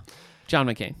Arizona. Yeah. John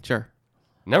McCain. Sure.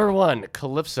 Number 1,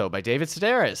 Calypso by David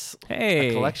Sedaris. Hey.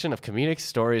 A collection of comedic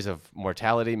stories of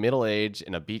mortality, middle age,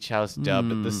 in a beach house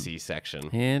dubbed the C-section.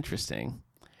 Interesting.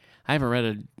 I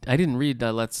didn't read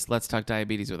Let's Talk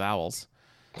Diabetes with Owls.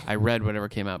 I read whatever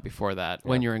came out before that.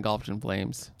 When You're Engulfed in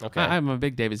Flames. Okay. I'm a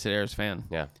big David Sedaris fan.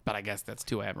 Yeah. But I guess that's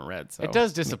 2 I haven't read. So It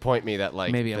does disappoint me that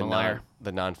like maybe I'm a liar.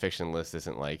 The nonfiction list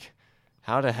isn't like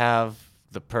how to have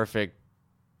the perfect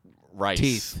rice.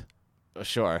 Teeth.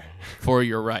 Sure. For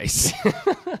your rice.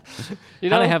 You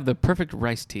How know, to have the perfect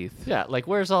rice teeth. yeah, like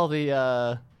where's all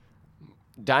the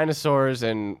dinosaurs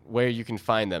and where you can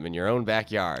find them in your own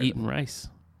backyard? Eating rice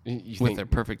You with think, their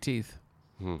perfect teeth.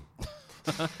 all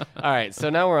right, so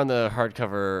now we're on the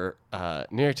hardcover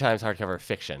New York Times hardcover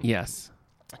fiction. Yes.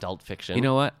 Adult fiction. You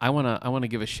know what? I wanna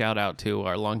give a shout out to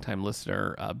our longtime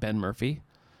listener, Ben Murphy,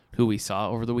 who we saw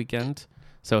over the weekend.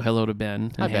 So hello to Ben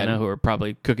and Hi, Ben. Hannah, who are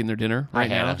probably cooking their dinner Hi, right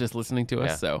now, Hannah. just listening to us.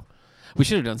 Yeah. So we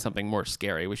should have done something more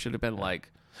scary. We should have been like,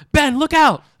 Ben, look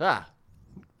out! Do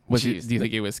you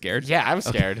think he was scared? Yeah, I'm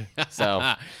scared.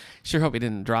 So Sure hope he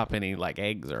didn't drop any like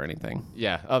eggs or anything.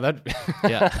 yeah. Oh, that.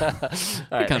 Yeah.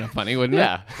 All right. Kind of funny, wouldn't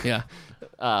Yeah. it?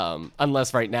 Yeah.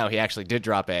 Unless right now he actually did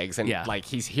drop eggs, and Yeah. like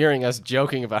he's hearing us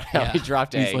joking about how he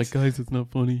dropped eggs. He's like, guys, it's not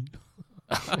funny.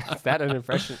 Is that an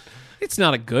impression? It's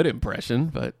not a good impression,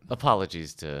 but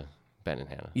Apologies to Ben and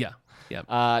Hannah. yeah. Yeah.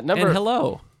 And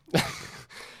hello.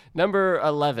 number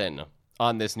 11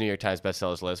 on this New York Times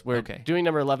bestsellers list. We're Okay. doing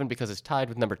number 11 because it's tied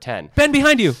with number 10. Ben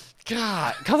behind you.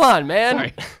 God, come on, man.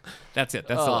 Sorry. That's it.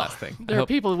 That's the last thing. There are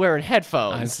people wearing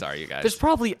headphones. I'm sorry, you guys. There's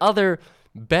probably other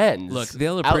Ben's. Look,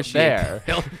 they'll out appreciate there.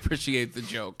 they'll appreciate the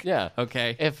joke. Yeah.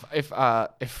 Okay. If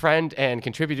friend and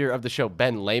contributor of the show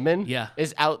Ben Lehman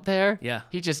is out there,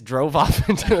 he just drove off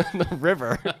into the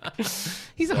river.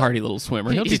 He's a hardy little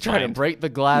swimmer. He's trying to break the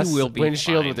glass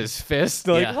windshield with his fist.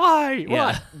 Like, why?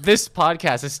 What? This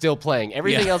podcast is still playing.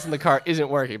 Everything else in the car isn't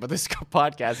working, but this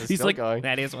podcast is still going.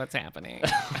 That is what's happening.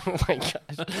 Oh my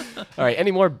gosh. All right.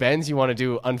 Any more Bens you want to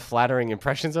do unflattering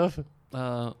impressions of?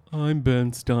 I'm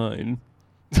Ben Stein.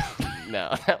 No.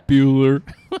 Bueller.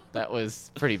 That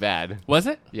was pretty bad. Was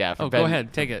it? Yeah. Oh, go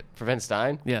ahead. Take it. For Ben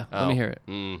Stein? Yeah. Let me hear it.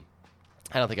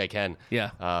 I don't think I can.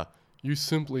 Yeah. You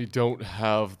simply don't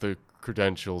have the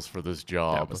credentials for this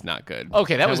job. That was not good.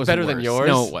 Okay, that was better than worse. yours?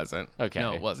 No, it wasn't. Okay.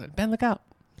 No, it wasn't. Ben, look out.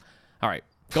 All right.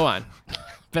 Go on.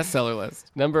 Bestseller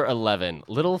list. Number 11,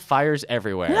 Little Fires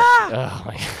Everywhere. Oh,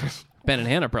 my gosh. Ben and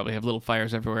Hannah probably have little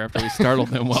fires everywhere after we startled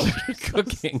them while we were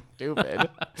cooking. Stupid.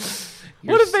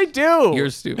 What if they do?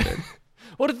 You're stupid.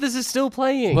 What if this is still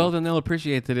playing? Well, then they'll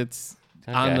appreciate that it's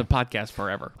on the podcast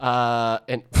forever.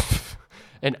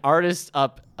 An artist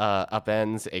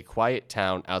upends a quiet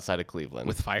town outside of Cleveland.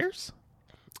 With fires?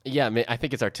 Yeah, I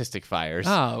think it's artistic fires.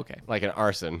 Oh, okay. Like an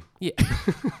arson. Yeah.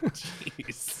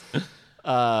 Jeez.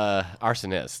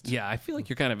 Arsonist. Yeah, I feel like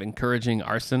you're kind of encouraging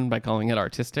arson by calling it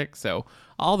artistic. So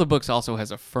all the books also has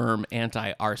a firm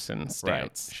anti-arson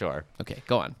stance. Right, sure. Okay,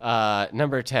 go on.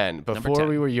 Number 10, Before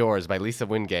We Were Yours by Lisa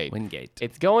Wingate.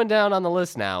 It's going down on the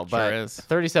list now, but Sure is.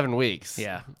 37 weeks.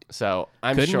 Yeah. So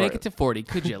I'm Couldn't sure. make it to 40,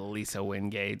 could you, Lisa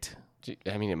Wingate?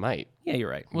 I mean, it might. Yeah, you're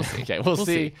right. We'll see. Okay, we'll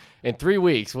see. In 3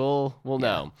 weeks, we'll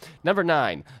know. Number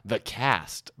 9, The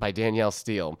Cast by Danielle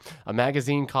Steele. A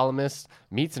magazine columnist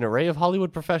meets an array of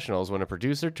Hollywood professionals when a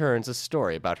producer turns a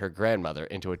story about her grandmother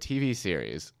into a TV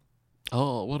series.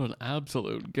 Oh, what an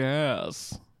absolute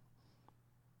gas.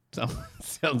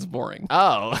 Sounds boring.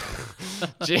 Oh,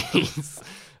 jeez.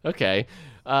 Okay.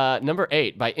 Number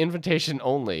 8, By Invitation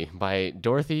Only by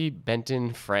Dorothy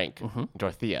Benton Frank.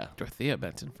 Dorothea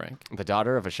Benton Frank. The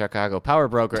daughter of a Chicago power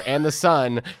broker and the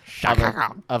son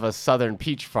of a southern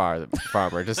peach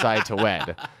farmer decide to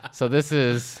wed. So this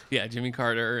is... Yeah, Jimmy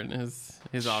Carter and his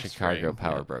offspring. Chicago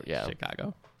power broker, yeah.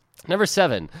 Chicago. Number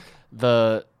 7,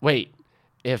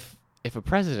 if a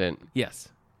president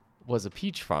was a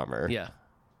peach farmer,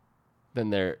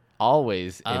 then they're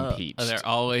always impeached. They're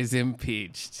always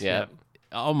impeached. Yeah. Yep.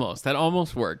 Almost. That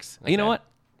almost works. Okay. You know what?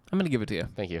 I'm going to give it to you.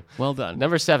 Thank you. Well done.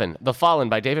 Number 7, The Fallen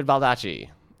by David Baldacci.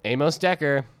 Amos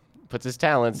Decker puts his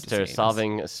talents to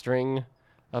solving a string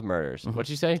of murders. What'd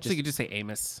you say? So you could just say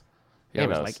Amos.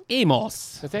 Amos. Like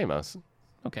Amos. It's Amos.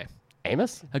 Okay.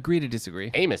 Amos? Agree to disagree.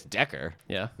 Amos Decker.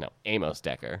 Yeah. No, Amos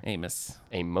Decker. Amos.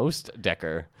 Amos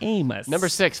Decker. Amos. Number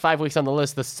 6, 5 weeks on the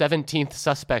list, The 17th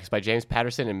Suspects by James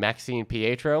Patterson and Maxine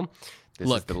Pietro. This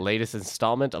is the latest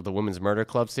installment of the Women's Murder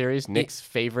Club series, Nick's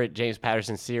favorite James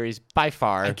Patterson series by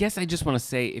far. I guess I just want to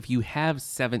say, if you have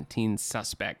 17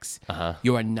 suspects,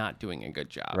 you are not doing a good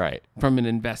job. Right. From an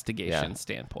investigation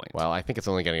standpoint. Well, I think it's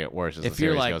only going to get worse as the if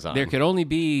series you're like, goes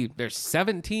on. there's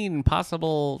 17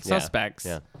 possible suspects.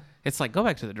 Yeah. It's like, go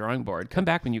back to the drawing board. Come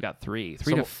back when you got 3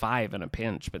 to 5 in a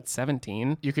pinch, but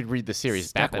 17. You could read the series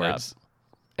Step it backwards.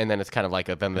 And then it's kind of like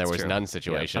a then there was none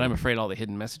situation. Yeah, but I'm afraid all the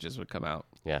hidden messages would come out.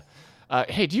 Yeah.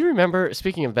 Hey, do you remember,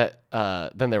 speaking of that,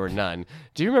 Then There Were None,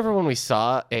 do you remember when we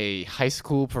saw a high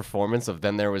school performance of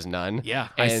Then There Was None? Yeah,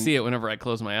 I see it whenever I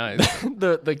close my eyes.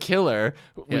 the killer,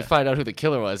 we find out who the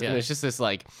killer was, and it's just this,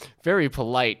 like, very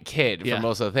polite kid for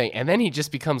most of the thing. And then he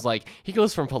just becomes, like, he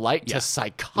goes from polite to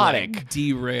psychotic. Like,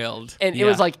 derailed. And it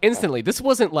was, like, instantly. This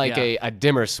wasn't, like, a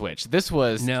dimmer switch. This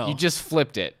was, you just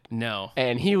flipped it. No.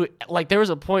 And he, like, there was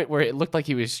a point where it looked like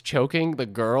he was choking the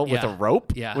girl with a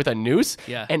rope, with a noose.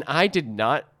 Yeah. And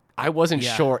I wasn't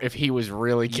sure if he was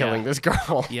really killing this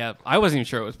girl. Yeah. I wasn't even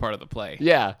sure it was part of the play.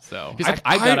 Yeah. So he's like,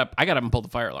 I got up and pulled the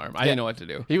fire alarm. I didn't know what to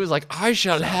do. He was like, I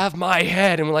shall have my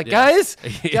head. And we're like, guys.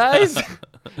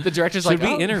 The director's Should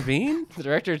like, we intervene? The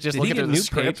director's just Did he looking at get the new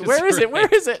script. pages? Where is it? Where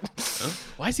is it?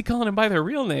 Why is he calling him by their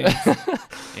real names?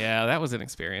 Yeah, that was an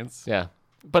experience. Yeah.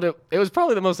 But it was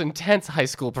probably the most intense high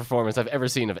school performance I've ever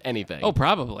seen of anything. Oh,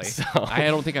 probably. So, I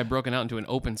don't think I've broken out into an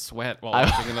open sweat while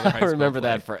watching another high school I remember play.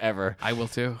 that forever. I will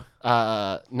too.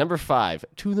 Number 5,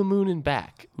 To the Moon and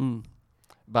Back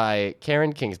by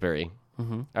Karen Kingsbury.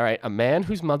 All right. A man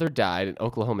whose mother died in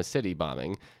Oklahoma City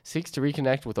bombing seeks to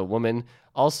reconnect with a woman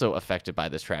also affected by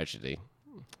this tragedy.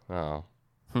 Oh.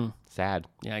 Sad.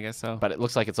 Yeah, I guess so. But it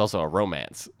looks like it's also a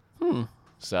romance.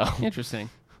 So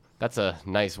Interesting. that's a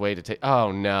nice way to take...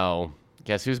 Oh, no.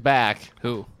 Guess who's back?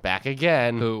 Who? Back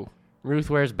again. Who?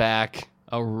 Ruth Ware's back.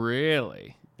 Oh,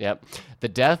 really? Yep. The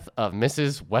Death of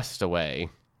Mrs. Westaway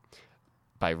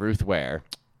by Ruth Ware.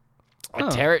 A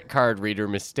Huh. tarot card reader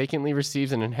mistakenly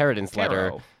receives an inheritance letter.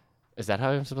 Tarot. Is that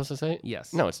how I'm supposed to say it?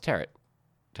 Yes. No, it's tarot.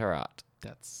 Tarot.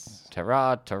 That's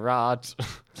Tarot.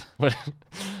 What?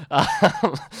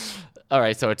 All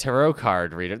right, so a tarot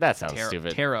card reader. That sounds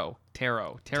stupid. Tarot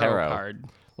card.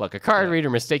 Look, a card reader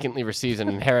mistakenly receives an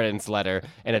inheritance letter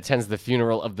and attends the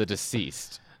funeral of the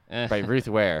deceased by Ruth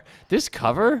Ware. This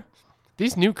cover,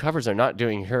 these new covers are not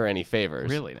doing her any favors.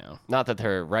 Really now? Not that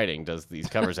her writing does these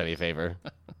covers any favor.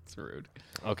 That's rude.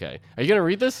 Okay. Are you going to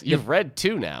read this? You've read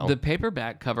 2 now. The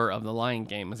paperback cover of The Lion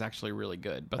Game is actually really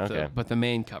good, but the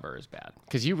main cover is bad.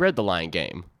 Because you read The Lion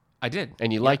Game, I did.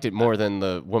 and you liked it more than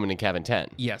The Woman in Cabin 10.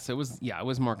 Yes, it was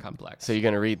more complex. So you're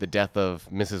going to read The Death of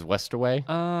Mrs. Westerway?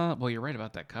 Well, you're right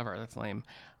about that cover. That's lame.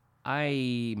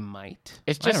 I might.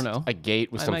 It's just I don't know. a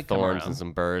gate with I some might come thorns around. and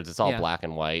some birds. It's all Yeah. black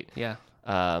and white. Yeah.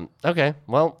 Okay.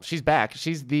 Well, she's back.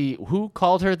 She's who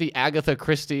called her the Agatha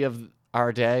Christie of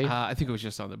our day? I think it was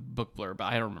just on the book blurb, but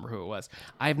I don't remember who it was.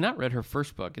 I have not read her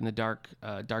first book, In the Dark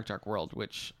World,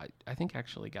 which I think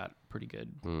actually got pretty good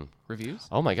reviews.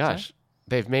 Oh my gosh.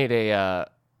 They've made a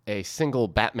single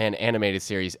Batman animated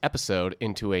series episode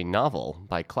into a novel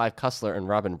by Clive Cussler and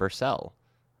Robin Bursell,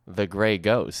 The Gray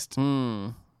Ghost.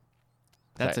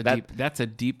 That's a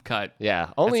deep cut. Yeah,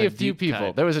 only That's a a few deep people.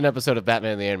 cut. There was an episode of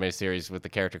Batman the Animated Series with the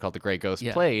character called the Gray Ghost,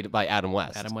 Yeah. played by Adam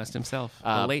West. Adam West himself.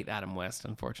 The late Adam West,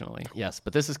 unfortunately. Yes,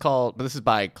 but this is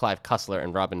by Clive Cussler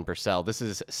and Robin Bursell. This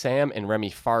is Sam and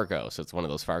Remy Fargo, so it's one of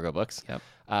those Fargo books.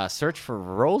 Yep. Search for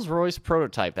Rolls-Royce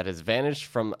prototype that has vanished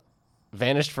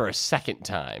for a second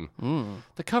time.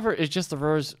 The cover is just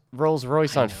the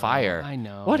Rolls-Royce on fire. I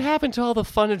know. What happened to all the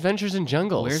fun adventures in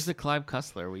jungles? Where's the Clive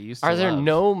Cussler we used to Are there love?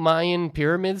 no Mayan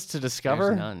pyramids to discover?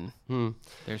 There's none.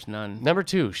 There's none. Number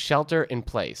 2, Shelter in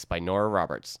Place by Nora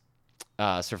Roberts.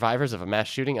 Survivors of a mass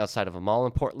shooting outside of a mall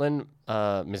in Portland,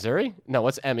 Missouri? No,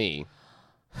 what's M-E?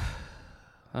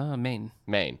 Maine.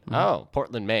 Maine. Oh,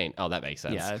 Portland, Maine. Oh, that makes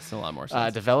sense. Yeah, it's a lot more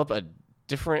sense. Develop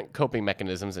different coping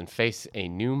mechanisms and face a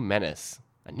new menace.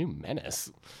 A new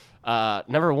menace?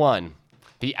 Number 1,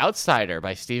 The Outsider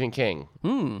by Stephen King.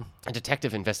 A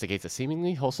detective investigates a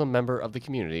seemingly wholesome member of the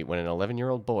community when an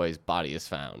 11-year-old boy's body is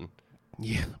found.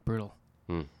 Yeah, brutal.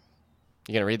 You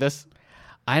gonna read this?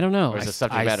 I don't know. Or is the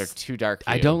subject matter too dark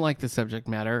for you? I don't like the subject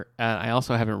matter. I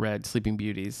also haven't read Sleeping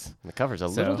Beauties. The cover's a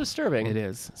little disturbing. It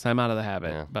is. So I'm out of the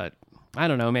habit. Yeah. But I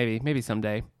don't know. Maybe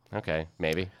someday. Okay,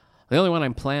 maybe. The only one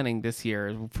I'm planning this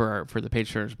year for the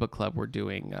Page Turners Book Club, we're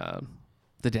doing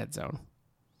The Dead Zone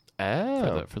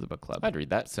Oh, for the book club. I'd read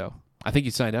that. So I think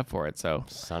you signed up for it. So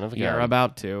Son of a you're gun.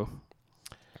 about to.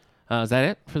 Is that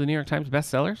it for the New York Times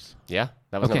bestsellers? Yeah,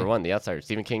 that was Okay. number 1. The Outsider.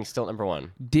 Stephen King's still number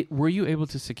 1. Were you able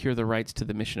to secure the rights to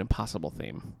the Mission Impossible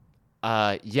theme?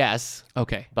 Yes,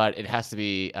 Okay. but it has to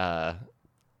be a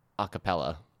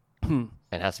cappella.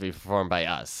 It has to be performed by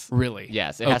us. Really?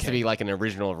 Yes, it has to Okay. be like an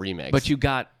original remix. But you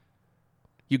got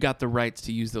the rights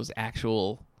to use the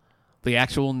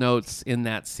actual notes in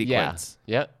that sequence.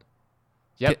 Yeah.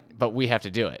 Yep. But we have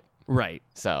to do it. Right.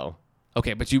 So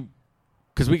Okay, but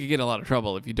because we could get in a lot of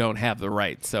trouble if you don't have the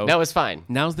rights. So no, it's fine.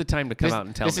 now's the time to come out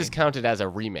and tell this me. is counted as a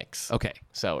remix. Okay.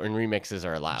 So and remixes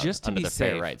are allowed Just to under be the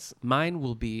safe, fair rights. mine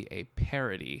will be a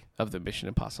parody of the Mission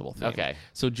Impossible theme. Okay.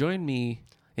 So join me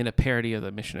in a parody of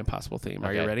the Mission Impossible theme.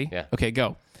 Are you Okay, ready? yeah. Okay,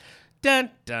 go. Dun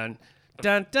dun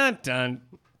dun dun dun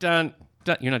dun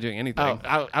dun. You're not doing anything.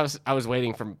 Oh, I was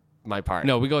waiting for my part.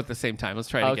 No, we go at the same time. Let's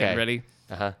try it again. Okay. Ready?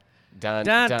 Uh-huh. Dun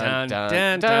Dun, dun dun,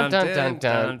 dun dun, dun dun, dun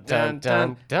dun dun, dun dun dun, dun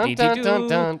dun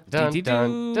dun dee-dee-doo,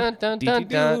 dun dun dun dun dun.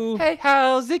 dee-dee-doo. Hey,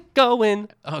 how's it going?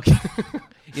 Okay.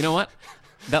 You know what?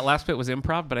 That last bit was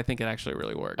improv, but I think it actually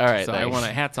really worked. All right, So I thanks. want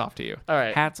to hats off to you. All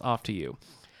right. Hats off to you.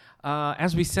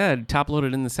 As we said, top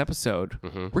loaded in this episode,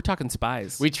 we're talking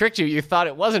spies. We tricked you. You thought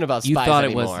it wasn't about you spies thought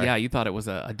anymore. it was, yeah, you thought it was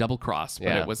a double cross, but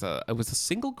Yeah. it was a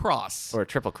single cross Or a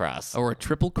triple cross. or a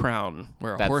triple crown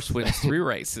where a That's- horse wins 3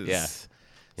 races. Yeah.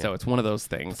 So it's one of those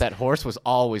things. That horse was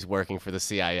always working for the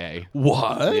CIA.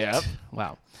 What? Yep.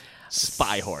 Wow.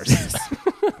 Spy horse.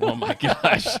 Oh my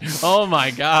gosh. Oh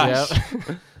my gosh.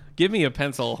 Yep. Give me a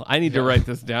pencil. I need to write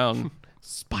this down.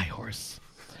 Spy horse.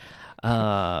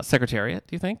 Secretariat,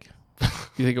 do you think? Do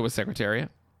you think it was Secretariat?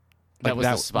 That was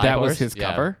the spy that horse? was his Yeah.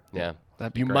 cover? Yeah.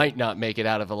 That'd be You great. might not make it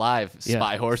out of alive, Yeah.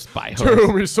 spy horse. Spy horse.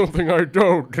 Tell me something I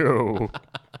don't do.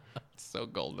 So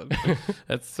golden.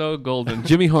 That's so golden.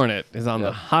 Jimmy Hornet is on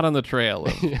the hot on the trail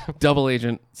of double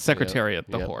agent Secretariat,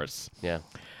 the Yep. horse. Yeah.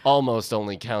 Almost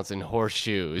only counts in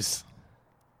horseshoes.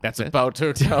 That's it. About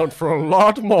to count for a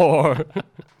lot more.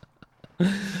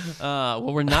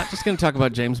 Well, we're not just going to talk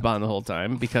about James Bond the whole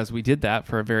time because we did that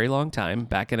for a very long time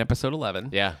back in episode 11.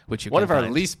 Yeah. Which you one can of our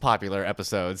find. least popular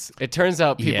episodes. It turns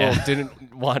out people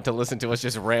didn't want to listen to us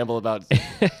just ramble about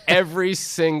every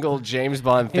single James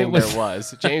Bond thing there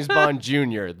was. James Bond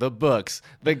Jr., the books,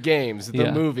 the games,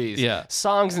 the movies,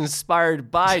 songs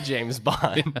inspired by James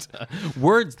Bond.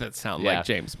 Words that sound like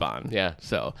James Bond. Yeah.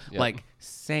 So, like,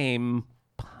 same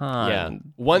pond.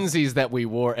 Yeah. Onesies that we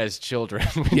wore as children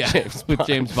with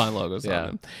James Bond logos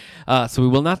on them. So we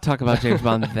will not talk about James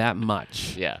Bond that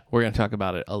much. Yeah. We're going to talk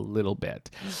about it a little bit.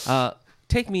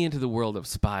 Take me into the world of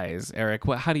spies, Eric.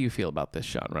 How do you feel about this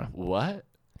genre? What?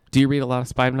 Do you read a lot of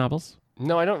spy novels?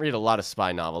 No, I don't read a lot of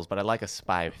spy novels, but I like a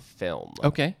spy film.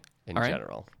 Okay. In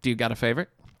general. Do you got a favorite?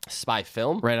 Spy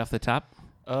film? Right off the top?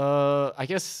 I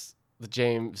guess the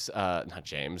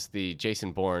the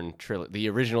Jason Bourne trilogy, the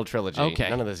original trilogy. Okay.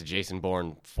 None of this Jason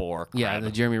Bourne 4 crap. Yeah,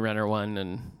 the Jeremy Renner one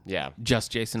and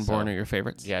just Jason Bourne are your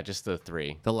favorites? Yeah, just the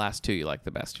 3. The last 2 you like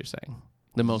the best, you're saying?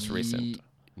 The most recent?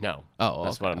 No. Oh,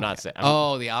 that's what I'm not saying.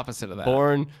 The opposite of that.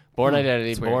 Bourne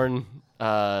Identity, Bourne...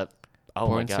 Bourne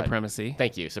my God. Supremacy.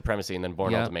 Thank you, Supremacy, and then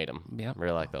Bourne Ultimatum. Yep.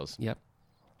 Really like those. Yep.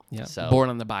 Yeah. So, Born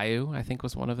on the Bayou, I think,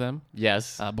 was one of them.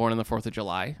 Yes. Born on the 4th of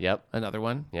July. Yep. Another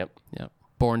one. Yep.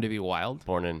 Born to be Wild.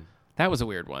 Born That was a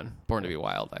weird one. Born to be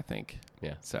Wild, I think.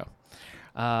 Yeah. So,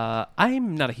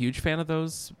 I'm not a huge fan of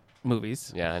those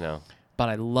movies. Yeah, I know. But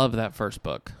I love that first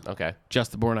book. Okay.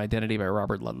 Just the Bourne Identity by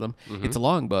Robert Ludlum. Mm-hmm. It's a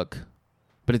long book,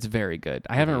 but it's very good.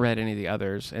 I haven't read any of the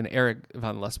others, and Eric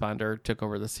von Lustbander took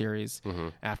over the series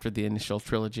after the initial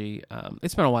trilogy.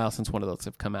 It's been a while since one of those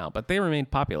have come out, but they remained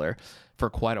popular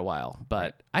for quite a while.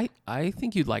 But I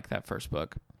think you'd like that first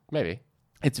book. Maybe.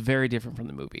 It's very different from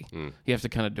the movie. You have to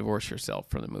kind of divorce yourself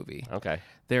from the movie. Okay.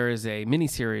 There is a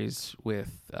miniseries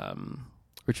with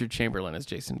Richard Chamberlain as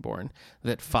Jason Bourne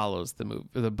that follows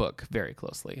the book very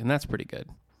closely, and that's pretty good.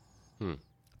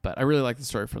 But I really like the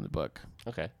story from the book.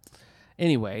 Okay.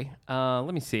 Anyway,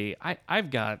 let me see.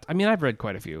 I've read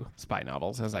quite a few spy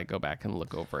novels as I go back and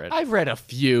look over it. I've read a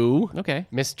few. Okay.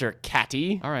 Mr.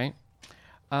 Catty. All right.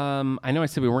 I know I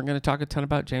said we weren't going to talk a ton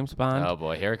about James Bond. Oh,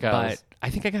 boy. Here it comes. But I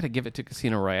think I got to give it to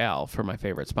Casino Royale for my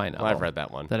favorite spy novel. I've read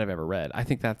that one. That I've ever read. I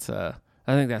think that's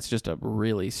just a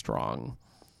really strong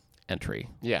entry.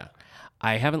 Yeah.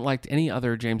 I haven't liked any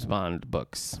other James Bond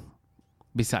books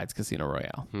besides Casino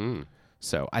Royale.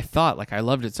 So I thought, I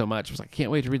loved it so much. I was like, I can't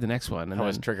wait to read the next one. And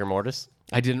was Trigger Mortis?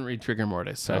 I didn't read Trigger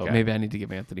Mortis, so maybe I need to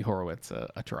give Anthony Horowitz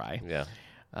a try.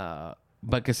 Yeah.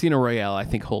 But Casino Royale, I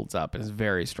think, holds up and is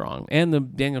very strong. And the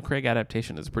Daniel Craig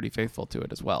adaptation is pretty faithful to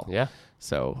it as well. Yeah.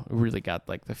 So it really got,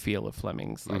 the feel of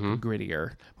Fleming's,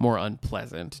 grittier, more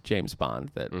unpleasant James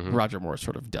Bond that Roger Moore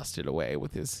sort of dusted away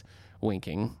with his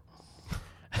winking.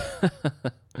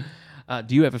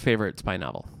 Do you have a favorite spy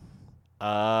novel?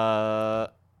 Spy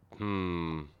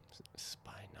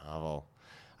novel.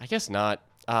 I guess not.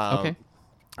 Okay.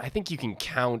 I think you can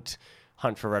count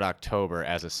Hunt for Red October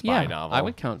as a spy novel. I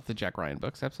would count the Jack Ryan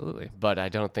books, absolutely. But I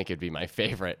don't think it'd be my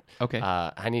favorite. Okay.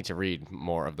 I need to read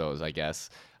more of those, I guess.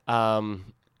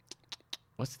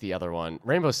 What's the other one?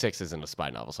 Rainbow Six isn't a spy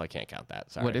novel, so I can't count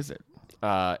that. Sorry. What is it?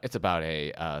 It's about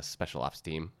a special ops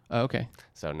team. Oh, okay.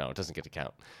 So, no, it doesn't get to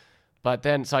count. But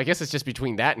then, so I guess it's just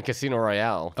between that and Casino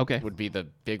Royale. Okay. Would be the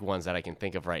big ones that I can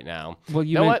think of right now. Well,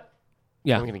 you know what?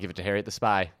 Yeah. I'm going to give it to Harriet the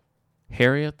Spy.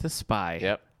 Harriet the Spy.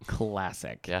 Yep.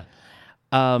 Classic. Yeah.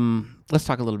 Let's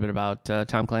talk a little bit about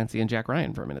Tom Clancy and Jack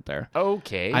Ryan for a minute there.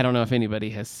 Okay. I don't know if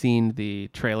anybody has seen the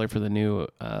trailer for the new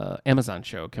Amazon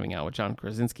show coming out with John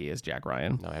Krasinski as Jack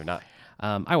Ryan. No, I have not.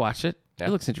 I watched it. Yeah. It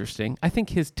looks interesting. I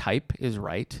think his type is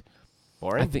right.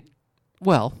 Boring?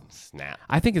 Snap.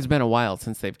 I think it's been a while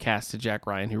since they've cast a Jack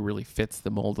Ryan who really fits the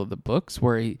mold of the books,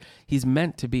 where he's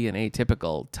meant to be an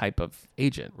atypical type of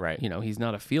agent. Right. He's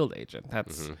not a field agent.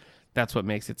 That's what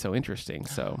makes it so interesting.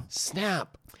 So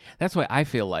snap. That's why I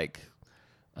feel like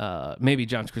maybe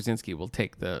John Krasinski will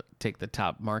take the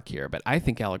top mark here, but I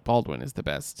think Alec Baldwin is the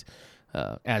best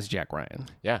as Jack Ryan.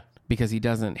 Yeah. Because he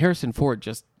doesn't. Harrison Ford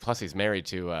just. Plus, he's married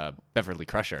to Beverly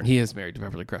Crusher. He is married to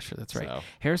Beverly Crusher. That's right. So.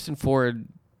 Harrison Ford.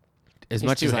 As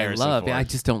much as I love, I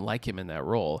just don't like him in that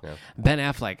role. Yeah. Ben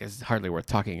Affleck is hardly worth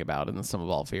talking about in The Sum of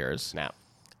All Fears. Snap.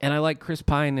 And I like Chris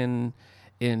Pine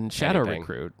in Shadow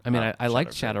Recruit. I mean, I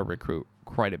liked Shadow Recruit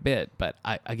quite a bit, but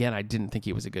I didn't think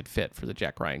he was a good fit for the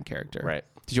Jack Ryan character. Right.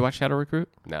 Did you watch Shadow Recruit?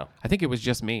 No. I think it was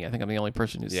just me. I think I'm the only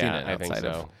person who's seen it outside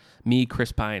of me,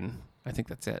 Chris Pine. I think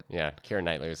that's it. Yeah. Keira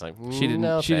Knightley was like, she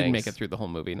didn't. She didn't make it thanks. through the whole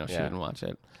movie. No, she didn't watch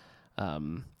it.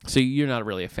 So you're not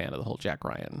really a fan of the whole Jack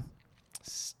Ryan.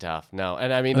 stuff. No,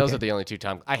 and I mean those Okay. are the only two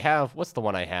Tom. I have what's the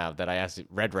one I have that I asked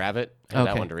Red Rabbit. I have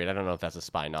that Okay. one to read. I don't know if that's a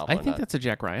spy novel. I or think not. that's a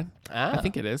Jack Ryan. I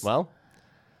think it is. Well,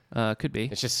 Could be.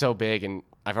 it's just so big, and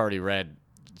I've already read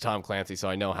Tom Clancy, so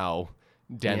I know how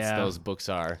dense Yeah. those books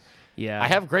are. Yeah. I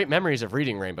have great memories of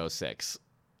reading Rainbow Six,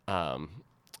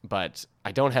 but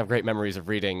I don't have great memories of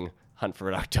reading Hunt for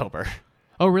Red October.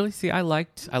 Oh, really? See, I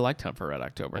liked Hunt for Red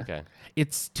October. Okay.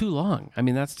 It's too long. I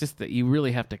mean, that's just that you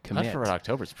really have to commit. Hunt for Red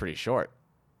October is pretty short.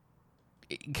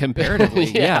 Comparatively,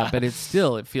 Yeah. but it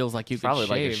feels like you could Probably shave.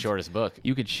 like the shortest book.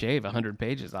 You could shave 100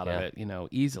 pages out of Yeah. it,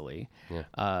 easily.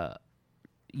 Yeah.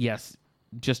 Yes,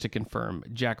 just to confirm,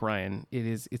 Jack Ryan.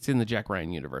 It's in the Jack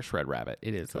Ryan universe. Red Rabbit.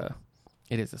 It is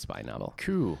a spy novel.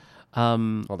 Cool.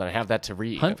 Um, Well, then I have that to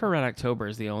read. Hunt for Red October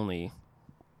is the only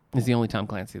Tom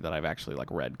Clancy that I've actually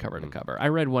read cover Hmm. to cover. I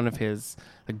read one of his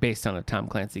based on a Tom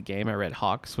Clancy game. I read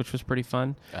Hawks, which was pretty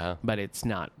fun, but it's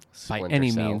not by Splinter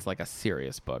any Cell. means like a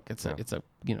serious book. It's a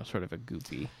sort of a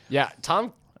goofy Yeah,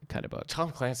 Tom kind of book.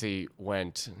 Clancy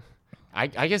went. I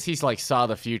guess he's saw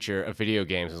the future of video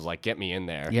games and was like, get me in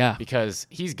there. Yeah. Because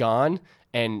he's gone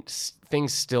and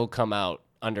things still come out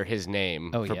under his name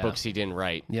Oh, for yeah. books he didn't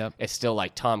write. Yep. It's still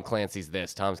like Tom Clancy's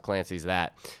this, Tom Clancy's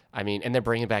that. I mean, and they're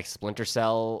bringing back Splinter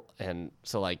Cell. And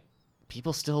so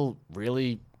people still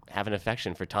really have an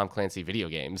affection for Tom Clancy video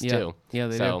games too. Yeah,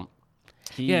 they so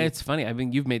do. Yeah, it's funny. I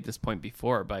mean, you've made this point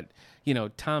before, but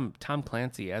Tom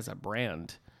Clancy as a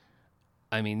brand.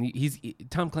 I mean,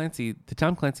 Tom Clancy. The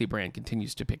Tom Clancy brand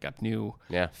continues to pick up new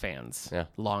fans Yeah.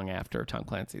 long after Tom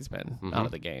Clancy's been out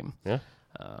of the game, Yeah.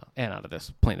 and out of this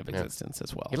plane of existence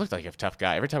as well. He looked like a tough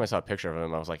guy. Every time I saw a picture of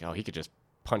him, I was like, oh, he could just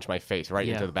punch my face right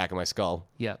Yeah. into the back of my skull.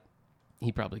 Yep,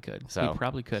 he probably could. So- He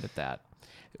probably could at that.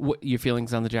 What your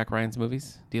feelings on the Jack Ryan's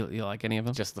movies? Do you like any of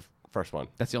them? Just the first one.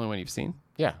 That's the only one you've seen.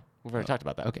 Yeah, we've already talked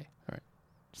about that. Okay, all right.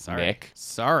 Sorry, Nick.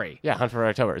 Sorry. Yeah, Hunt for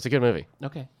Red October. It's a good movie.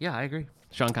 Okay. Yeah, I agree.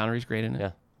 Sean Connery's great in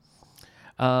it.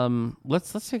 Yeah.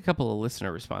 Let's take a couple of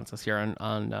listener responses here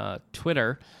on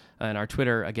Twitter, and our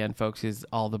Twitter again, folks, is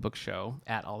All the Book Show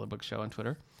at All the Book Show on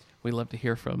Twitter. We love to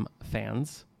hear from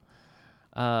fans.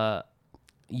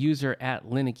 User at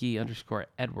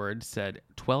Linicky_Edward said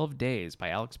 12 Days by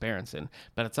Alex Berenson,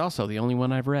 but it's also the only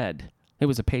one I've read. It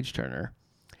was a page turner,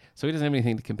 so he doesn't have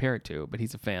anything to compare it to. But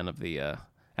he's a fan of the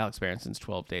Alex Berenson's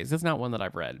 12 Days. It's not one that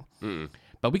I've read.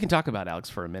 But we can talk about Alex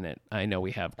for a minute. I know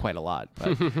we have quite a lot,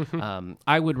 but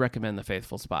I would recommend The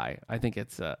Faithful Spy. I think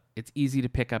it's easy to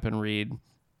pick up and read.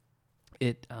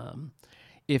 It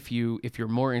if you're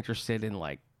more interested in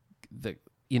the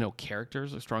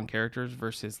characters or strong characters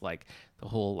versus the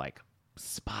whole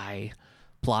spy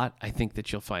plot, I think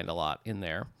that you'll find a lot in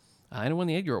there. And it won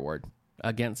the Edgar Award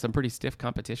against some pretty stiff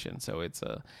competition, so it's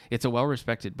a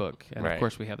well-respected book, and Right. of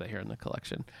course we have that here in the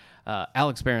collection.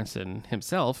 Alex Berenson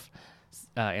himself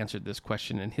answered this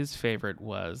question, and his favorite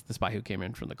was The Spy Who Came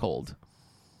In From the Cold,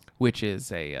 which is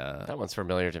That one's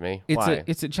familiar to me. it's Why?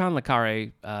 a John le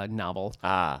Carre novel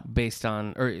based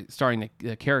on or starring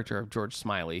the character of George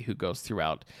Smiley, who goes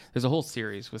throughout. There's a whole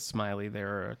series with Smiley.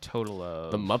 There are a total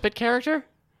of The Muppet character?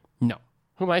 no.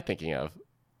 Who am I thinking of?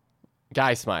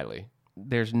 Guy Smiley.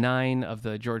 There's 9 of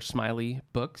the George Smiley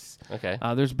books. Okay.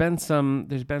 There's been some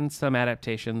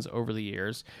adaptations over the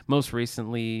years. Most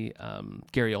recently,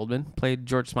 Gary Oldman played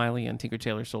George Smiley in Tinker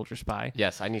Tailor Soldier Spy.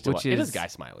 Yes, I need to watch. It is Guy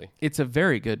Smiley. It's a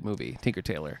very good movie, Tinker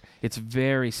Tailor. It's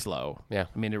very slow. Yeah.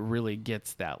 I mean, it really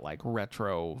gets that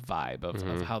retro vibe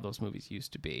of how those movies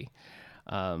used to be.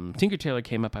 Tinker Tailor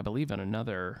came up, I believe, on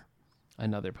another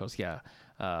post. Yeah.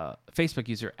 Facebook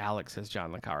user Alex says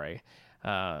John le Carre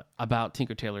about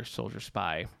Tinker Tailor Soldier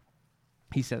Spy.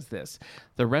 He says this: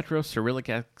 the retro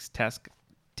Cyrillic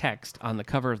text on the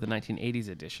cover of the 1980s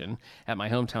edition at my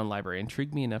hometown library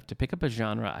intrigued me enough to pick up a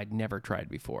genre I'd never tried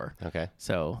before. Okay.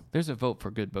 So there's a vote for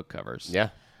good book covers. Yeah.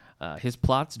 His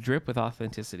plots drip with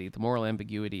authenticity. The moral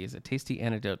ambiguity is a tasty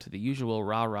antidote to the usual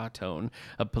rah-rah tone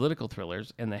of political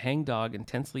thrillers, and the hangdog,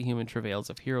 intensely human travails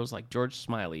of heroes like George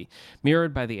Smiley,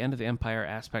 mirrored by the end of the empire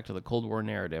aspect of the Cold War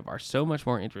narrative, are so much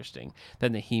more interesting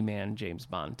than the He-Man James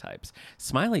Bond types.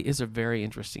 Smiley is a very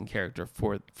interesting character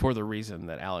for the reason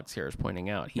that Alex here is pointing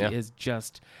out. He is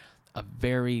just a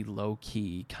very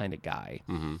low-key kind of guy,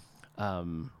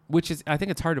 which is, I think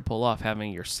it's hard to pull off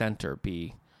having your center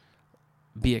be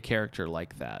a character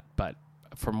like that, but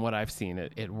from what I've seen,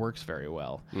 it works very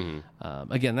well.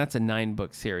 Again, that's a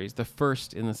 9-book series. The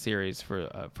first in the series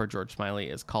for George Smiley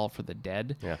is Call for the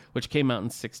Dead, which came out in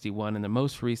 1961, and the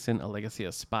most recent, A Legacy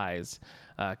of Spies,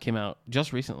 came out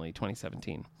just recently,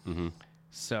 2017.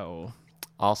 So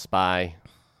All spy,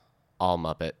 all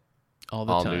Muppet, all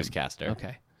the all time. newscaster.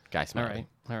 Okay. Guy Smiley.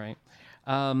 All right.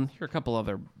 Here are a couple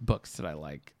other books that I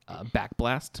like.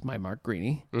 Backblast by Mark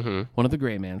Greaney, one of the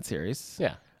Gray Man series.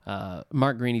 Yeah.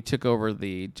 Mark Greaney took over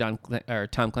the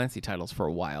Tom Clancy titles for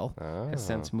a while. Has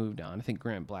since moved on. I think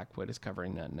Grant Blackwood is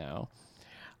covering that now.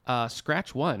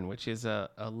 Scratch One, which is a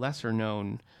lesser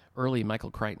known early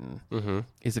Michael Crichton,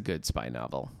 is a good spy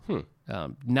novel.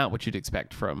 Not what you'd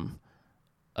expect from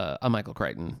a Michael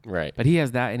Crichton, Right. But he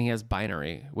has that, and he has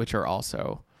Binary, which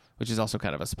is also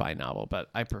kind of a spy novel. But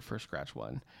I prefer Scratch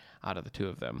One out of the two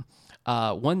of them.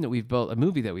 A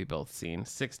movie that we've both seen,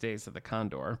 6 Days of the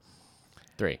Condor.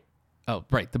 3. Oh,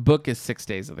 right. The book is 6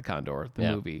 Days of the Condor.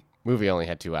 The movie only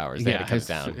had 2 hours. They had to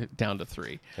cut it down to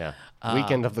 3. Yeah.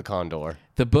 Weekend of the Condor.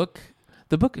 The book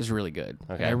is really good.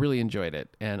 Okay. I really enjoyed it,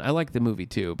 and I like the movie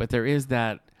too. But there is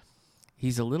that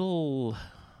he's a little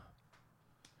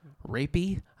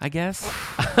rapey, I guess.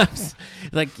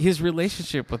 Like his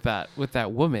relationship with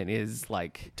that woman is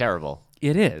like Terrible.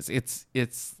 It is.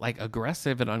 It's like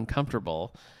aggressive and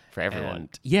uncomfortable For everyone.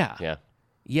 And yeah. Yeah.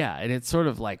 Yeah, and it sort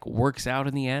of like works out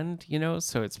in the end,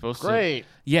 so it's supposed Great. to.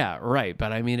 Yeah, right.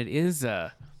 But I mean, it's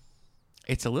a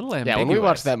little ambiguous. Yeah, when we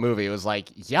watched that movie, it was like,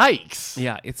 yikes.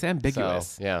 Yeah, it's ambiguous.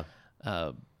 So,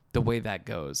 yeah. The way that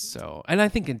goes. So, and I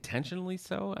think intentionally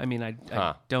so. I mean, I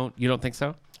don't. You don't think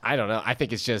so? I don't know. I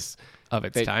think it's just Of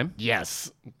its time?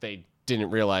 Yes, they didn't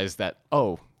realize that.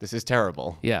 Oh, this is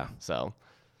terrible. Yeah. So,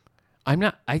 I'm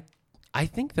not. I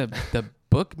think the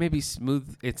book maybe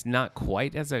smooth. It's not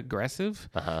quite as aggressive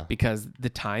because the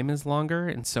time is longer,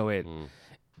 and so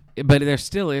but there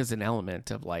still is an element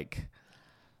of like.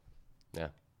 Yeah.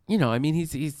 I mean,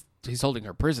 he's holding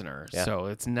her prisoner, Yeah. so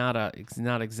it's not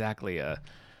exactly a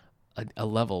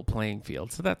level playing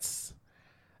field. So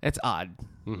it's odd.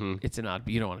 Mm-hmm. It's an odd.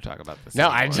 But you don't want to talk about this.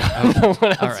 No, anymore. I don't know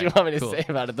what else right, you want me to cool. say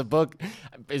about it. The book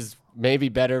is maybe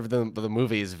better than the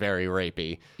movie is very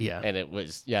rapey. Yeah. And it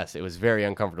was very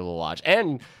uncomfortable to watch.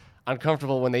 And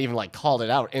uncomfortable when they even like called it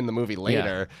out in the movie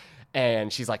later.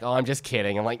 And she's like, "Oh, I'm just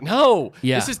kidding." I'm like, "No,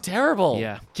 this is terrible.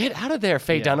 Yeah. Get out of there,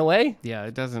 Faye Dunaway." Yeah,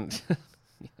 it doesn't.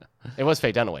 It was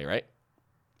Faye Dunaway, right?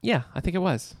 Yeah, I think it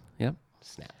was. Yep.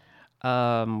 Snap.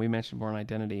 We mentioned Born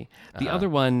Identity. The other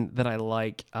one that I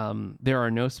like, There Are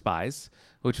No Spies,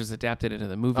 which was adapted into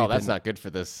the movie. Oh, that's not good for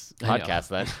this podcast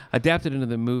then. Adapted into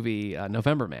the movie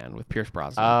November Man with Pierce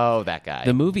Brosnan. Oh, that guy.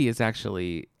 The movie is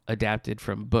actually adapted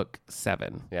from book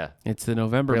 7. Yeah. It's the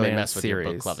November Really Man messed with your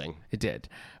series. book clubbing. It did.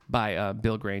 By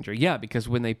Bill Granger. Yeah, because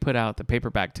when they put out the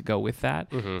paperback to go with that,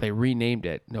 they renamed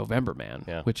it November Man,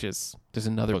 which is there's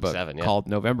another book 7, called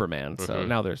November Man. So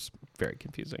now there's very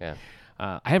confusing. Yeah.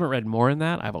 I haven't read more in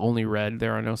that. I've only read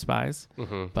There Are No Spies,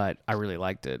 but I really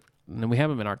liked it. And we have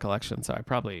them in our collection, so I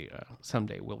probably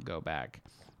someday will go back.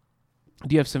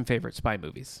 Do you have some favorite spy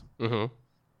movies? Mm-hmm.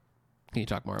 Can you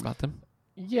talk more about them?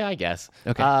 Yeah, I guess.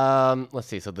 Okay. Let's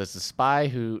see. So there's a spy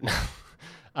who,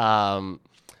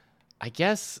 I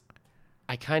guess,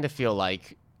 I kind of feel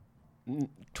like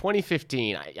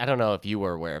 2015. I don't know if you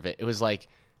were aware of it. It was like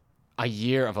a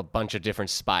year of a bunch of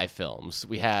different spy films.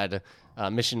 We had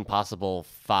Mission Impossible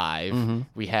 5.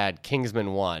 We had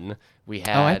Kingsman 1. We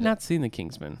had. Oh, I've not seen the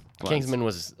Kingsman. Kingsman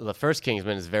was the first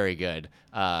Kingsman is very good.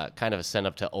 Kind of a send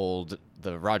up to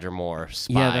the Roger Moore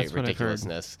spy that's what I've heard.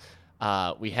 ridiculousness.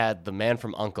 We had The Man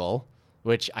from U.N.C.L.E.,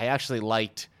 which I actually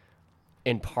liked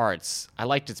in parts. I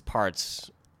liked its parts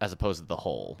as opposed to the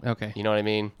whole. Okay. You know what I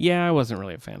mean? Yeah, I wasn't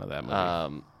really a fan of that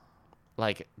movie.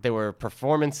 Like there were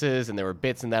performances and there were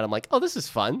bits in that. I'm like, oh, this is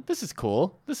fun. This is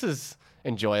cool. This is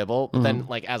enjoyable. But then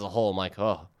like as a whole, I'm like,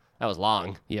 oh, that was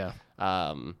long. Yeah.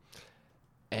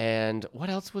 And what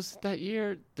else was that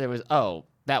year?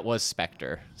 That was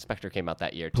Spectre. Spectre came out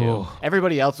that year too. Oh.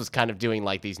 Everybody else was kind of doing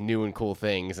like these new and cool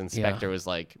things, and Spectre was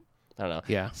like, I don't know.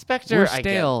 Yeah. Spectre. We're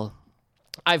stale.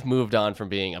 I've moved on from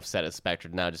being upset at Spectre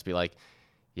to now just be like,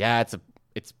 yeah,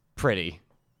 it's pretty.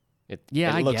 It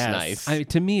looks guess. nice.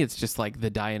 To me, it's just like the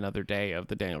Die Another Day of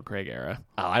the Daniel Craig era.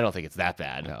 Oh, I don't think it's that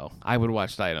bad. No, I would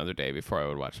watch Die Another Day before I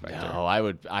would watch Spectre. No,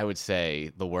 I would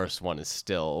say the worst one is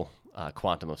still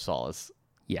Quantum of Solace.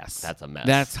 Yes. That's a mess.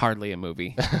 That's hardly a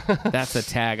movie. That's a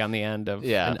tag on the end of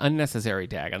Yeah. an unnecessary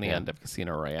tag on the end of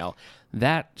Casino Royale.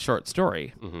 That short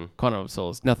story, Quantum of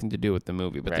Solace, nothing to do with the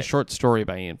movie, but the Right. short story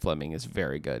by Ian Fleming is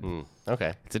very good.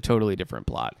 Okay. It's a totally different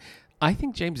plot. I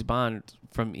think James Bond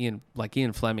from Ian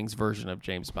Fleming's version of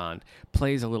James Bond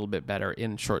plays a little bit better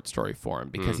in short story form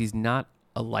because he's not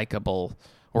a likable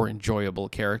or enjoyable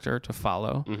character to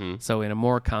follow. So in a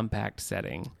more compact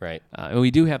setting. Right. And we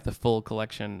do have the full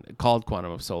collection called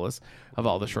Quantum of Solace of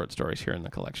all the short stories here in the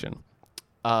collection.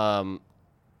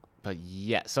 But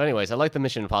yeah. So anyways, I like the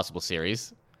Mission Impossible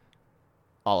series.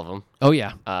 all of them. Oh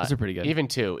yeah, those are pretty good. Even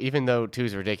 2, even though 2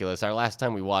 is ridiculous. Our last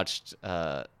time we watched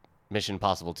Mission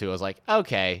Impossible 2, I was like,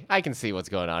 okay, I can see what's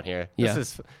going on here.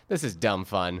 This is dumb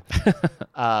fun.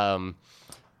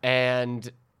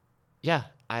 And yeah,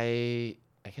 I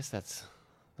guess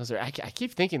those are. I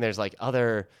keep thinking there's like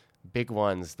other big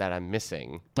ones that I'm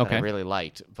missing that I really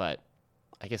liked, but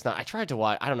I guess not. I tried to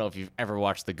watch. I don't know if you've ever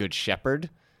watched The Good Shepherd,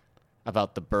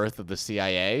 about the birth of the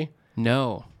CIA.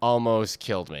 No. Almost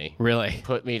killed me. Really?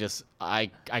 Put me to. I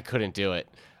couldn't do it.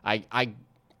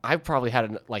 I probably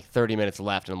had like 30 minutes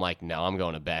left, and I'm like, no, I'm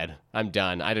going to bed. I'm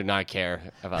done. I do not care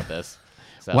about this.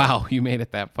 So, wow, you made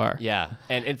it that far. Yeah,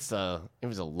 and it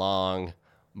was a long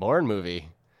Bourne movie,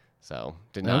 so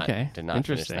did not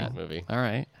finish that movie. All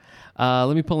right.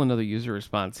 Let me pull another user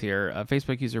response here.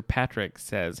 Facebook user Patrick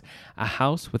says, "A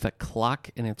house with a clock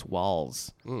in its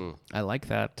walls." I like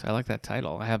that. I like that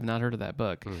title. I have not heard of that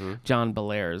book. John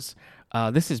Belair's.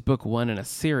 This is book 1 in a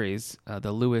series,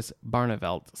 the Louis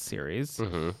Barnevelt series.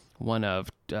 One of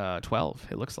 12,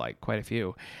 it looks like. Quite a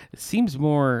few. It seems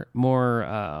more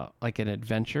like an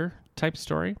adventure type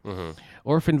story.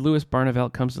 Orphaned Louis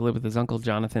Barnevelt comes to live with his uncle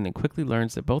Jonathan and quickly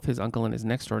learns that both his uncle and his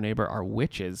next-door neighbor are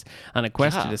witches on a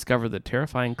quest to discover the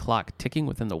terrifying clock ticking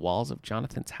within the walls of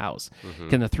Jonathan's house.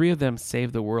 Can the three of them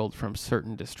save the world from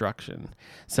certain destruction?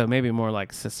 So maybe more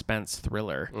like suspense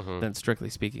thriller than strictly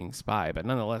speaking spy, but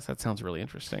nonetheless, that sounds really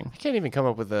interesting. I can't even come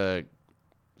up with a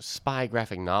spy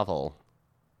graphic novel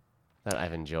that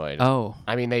I've enjoyed. Oh.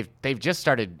 I mean, they've just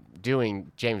started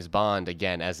doing James Bond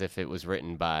again as if it was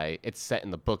written by, it's set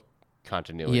in the book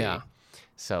continuity. Yeah.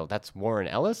 So that's Warren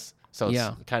Ellis. So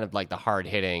it's kind of like the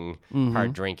hard-hitting,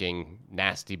 hard-drinking,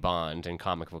 nasty Bond in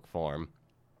comic book form.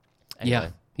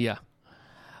 Anyway. Yeah.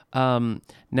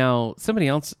 Now, somebody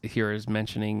else here is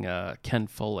mentioning Ken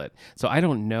Follett. So I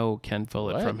don't know Ken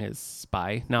Follett from his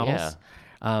spy novels,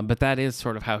 but that is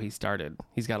sort of how he started.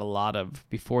 He's got a lot of,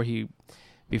 before he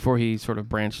sort of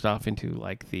branched off into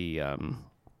like the,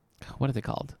 what are they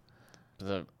called?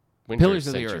 The Pillars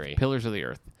of the Earth. Pillars of the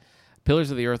Earth.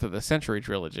 Pillars of the Earth of the Century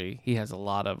trilogy. He has a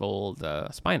lot of old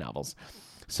spy novels.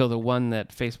 So the one that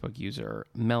Facebook user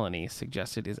Melanie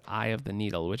suggested is Eye of the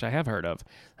Needle, which I have heard of.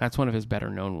 That's one of his better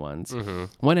known ones.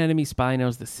 One enemy spy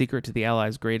knows the secret to the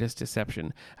Allies' greatest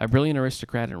deception, a brilliant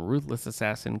aristocrat and ruthless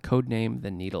assassin codenamed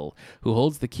the Needle, who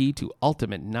holds the key to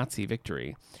ultimate Nazi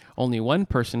victory. Only one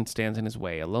person stands in his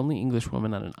way, a lonely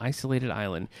Englishwoman on an isolated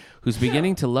island who's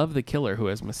beginning to love the killer who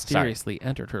has mysteriously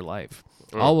entered her life.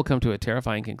 All will come to a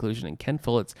terrifying conclusion in Ken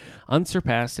Follett's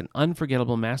unsurpassed and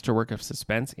unforgettable masterwork of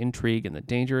suspense, intrigue, and the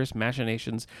dangerous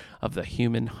machinations of the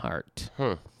human heart.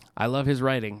 I love his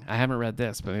writing. I haven't read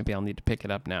this, but maybe I'll need to pick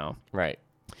it up now. Right.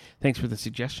 Thanks for the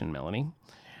suggestion, Melanie.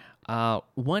 Have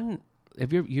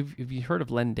you heard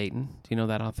of Len Dayton? Do you know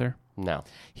that author? No.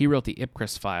 He wrote the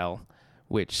Ipcress File,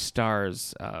 which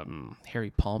stars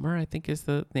Harry Palmer, I think is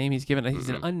the name he's given. He's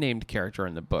an unnamed character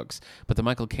in the books, but the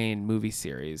Michael Caine movie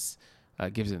series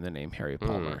gives him the name Harry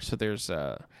Palmer. So there's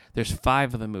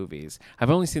 5 of the movies. I've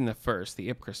only seen the first,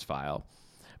 the Ipcress File,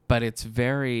 but it's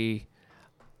really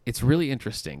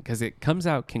interesting because it comes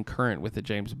out concurrent with the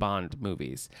James Bond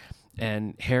movies.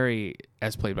 And Harry,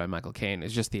 as played by Michael Caine,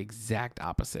 is just the exact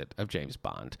opposite of James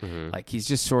Bond. Like, he's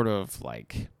just sort of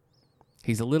like,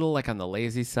 he's a little like on the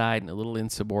lazy side and a little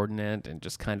insubordinate and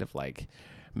just kind of like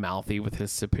mouthy with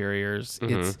his superiors.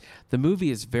 The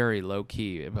movie is very low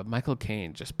key, but Michael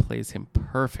Caine just plays him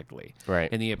perfectly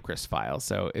in the Ipcress File.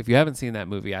 So if you haven't seen that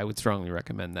movie, I would strongly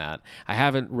recommend that. I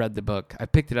haven't read the book. I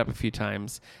picked it up a few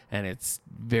times and it's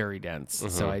very dense,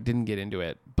 so I didn't get into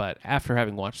it. But after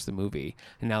having watched the movie,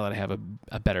 and now that I have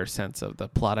a better sense of the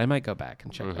plot, I might go back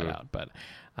and check that out. But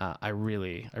I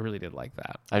really did like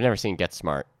that. I've never seen Get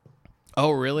Smart.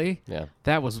 Oh, really? Yeah.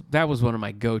 That was one of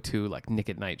my go-to like Nick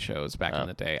at Night shows back in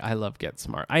the day. I love Get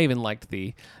Smart. I even liked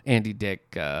the Andy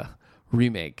Dick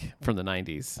remake from the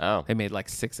 90s. Oh. They made like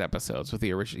 6 episodes with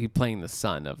the original. He playing the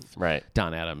son of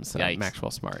Don Adams and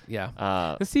Maxwell Smart. Yeah.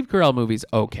 The Steve Carell movie's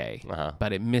okay,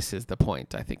 but it misses the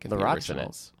point, I think, in the Rock's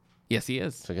originals. Yes, he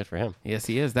is. So good for him. Yes,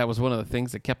 he is. That was one of the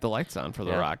things that kept the lights on for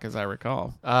The Rock, as I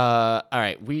recall. All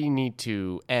right. We need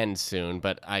to end soon,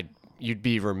 but you'd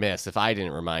be remiss if I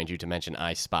didn't remind you to mention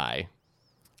I Spy.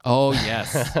 Oh,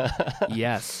 yes.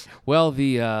 Yes. Well,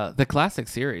 the classic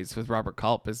series with Robert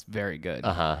Culp is very good.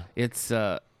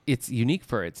 It's unique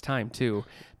for its time, too,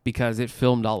 because it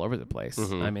filmed all over the place.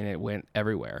 I mean, it went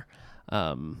everywhere.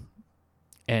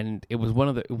 And it was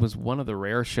one of the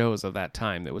rare shows of that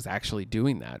time that was actually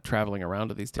doing that, traveling around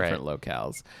to these different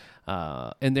locales.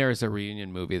 And there is a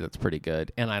reunion movie that's pretty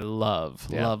good, and I love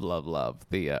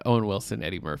the Owen Wilson,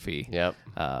 Eddie Murphy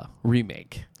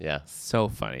remake. Yeah, so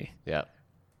funny. Yeah,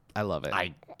 I love it.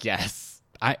 I guess.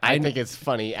 I think it's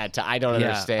funny. I don't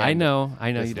understand. I know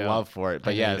his you don't. love for it.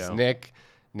 But yes,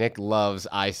 Nick loves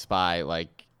I Spy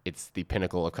like it's the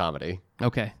pinnacle of comedy.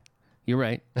 Okay. You're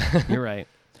right. You're right.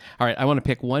 All right, I want to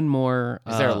pick one more.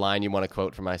 Is there a line you want to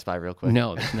quote from I Spy real quick?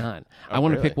 No, there's not. I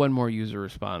want to pick one more user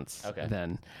response. Okay.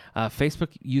 Then, Facebook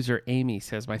user Amy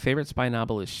says, "My favorite spy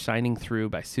novel is Shining Through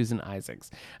by Susan Isaacs.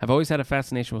 I've always had a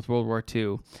fascination with World War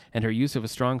II, and her use of a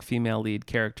strong female lead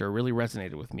character really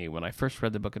resonated with me when I first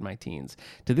read the book in my teens.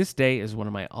 To this day, is one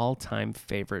of my all-time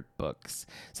favorite books."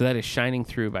 So that is Shining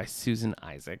Through by Susan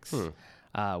Isaacs,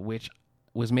 which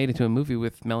was made into a movie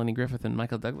with Melanie Griffith and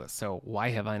Michael Douglas. So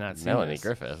why have I not seen Melanie this?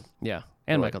 Griffith? Yeah,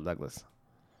 and Michael Douglas.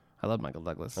 I love Michael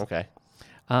Douglas. Okay.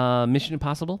 Mission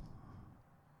Impossible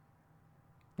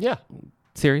Yeah.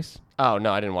 series. Oh,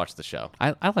 no, I didn't watch the show.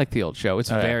 I like the old show. It's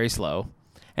Oh, yeah. very slow.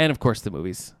 And, of course, the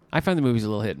movies. I find the movies a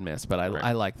little hit and miss, but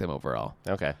I like them overall.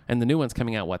 Okay. And the new one's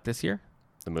coming out, this year?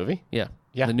 The movie? Yeah.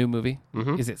 Yeah. The new movie?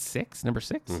 Mhm. Is it 6? Number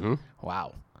 6? Mm-hmm.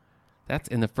 Wow.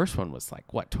 And the first one was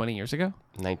 20 years ago?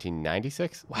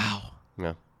 1996? Wow.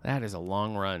 Yeah. That is a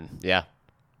long run. Yeah.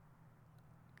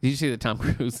 Did you see that Tom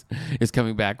Cruise is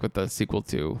coming back with the sequel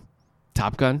to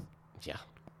Top Gun? Yeah.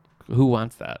 Who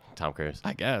wants that? Tom Cruise.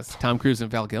 I guess. Tom Cruise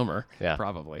and Val Kilmer. Yeah.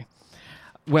 Probably.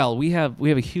 Well, we have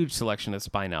a huge selection of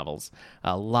spy novels,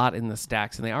 a lot in the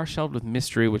stacks, and they are shelved with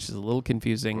mystery, which is a little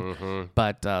confusing,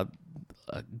 but a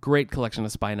great collection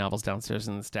of spy novels downstairs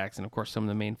in the stacks, and of course some on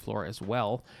the main floor as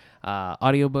well.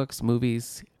 Audiobooks,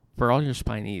 movies, for all your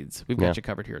spy needs. We've got you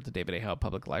covered here at the David A. Howe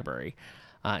Public Library.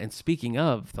 And speaking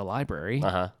of the library,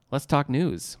 let's talk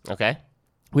news. Okay.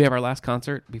 We have our last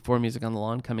concert before Music on the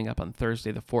Lawn coming up on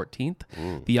Thursday the 14th.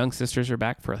 The Young Sisters are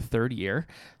back for a third year.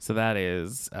 So that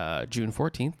is June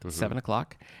 14th, 7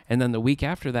 o'clock. And then the week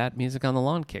after that, Music on the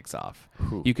Lawn kicks off.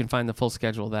 You can find the full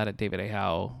schedule of that at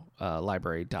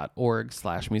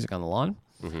davidahowelibrary.org/Music on the Lawn.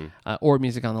 Or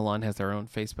Music on the Lawn has their own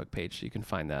Facebook page. So you can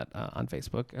find that on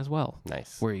Facebook as well.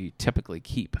 Nice. Where you typically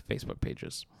keep Facebook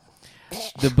pages.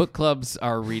 The book clubs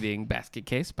are reading Basket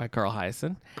Case by Carl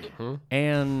Hyacin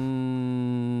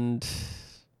and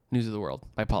News of the World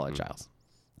by Paula Giles.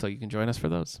 So you can join us for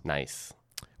those. Nice.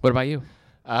 What about you?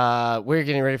 We're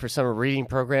getting ready for summer reading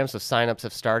programs, so signups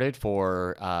have started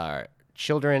for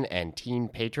children and teen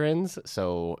patrons.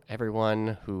 So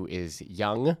everyone who is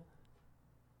young,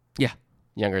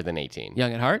 younger than 18.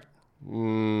 Young at heart?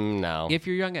 No. If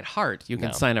you're young at heart, you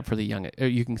can sign up for the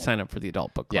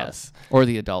adult book club. Yes. Or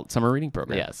the adult summer reading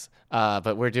program. Yes.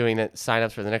 But we're doing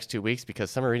signups for the next 2 weeks because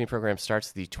summer reading program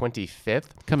starts the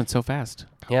 25th. Coming so fast.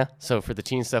 Yeah. So for the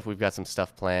teen stuff, we've got some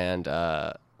stuff planned,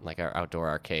 like our outdoor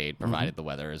arcade, provided the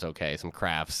weather is okay, some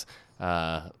crafts,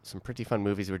 some pretty fun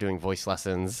movies. We're doing voice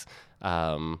lessons.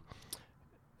 And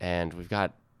we've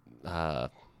got a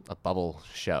bubble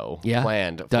show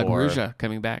planned Doug for Ruja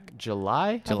coming back.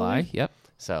 July, yep.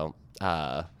 So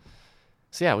yeah,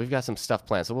 we've got some stuff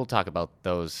planned. So we'll talk about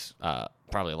those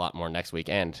probably a lot more next week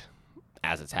and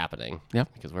as it's happening.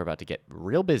 Yep. Because we're about to get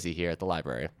real busy here at the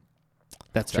library.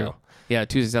 That's true. Yeah,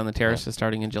 Tuesdays on the Terrace is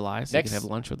starting in July, so you can have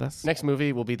lunch with us. Next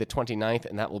movie will be the 29th,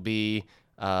 and that will be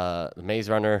The Maze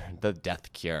Runner, The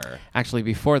Death Cure. Actually,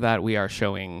 before that, we are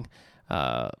showing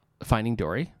Finding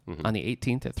Dory on the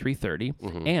 18th at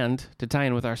 3:30. And to tie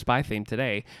in with our spy theme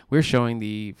today, we're showing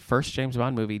the first James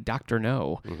Bond movie, Dr.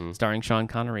 No, starring Sean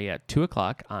Connery at 2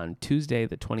 o'clock on Tuesday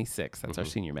the 26th. That's our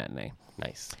senior matinee.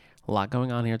 Nice. A lot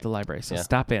going on here at the library. So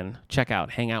stop in, check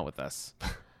out, hang out with us.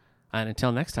 And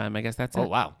until next time, I guess that's it. Oh,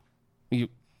 wow.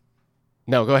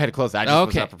 No, go ahead and close that. I just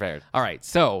was not prepared. All right.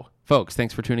 So, folks,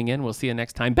 thanks for tuning in. We'll see you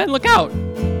next time. Ben, look out!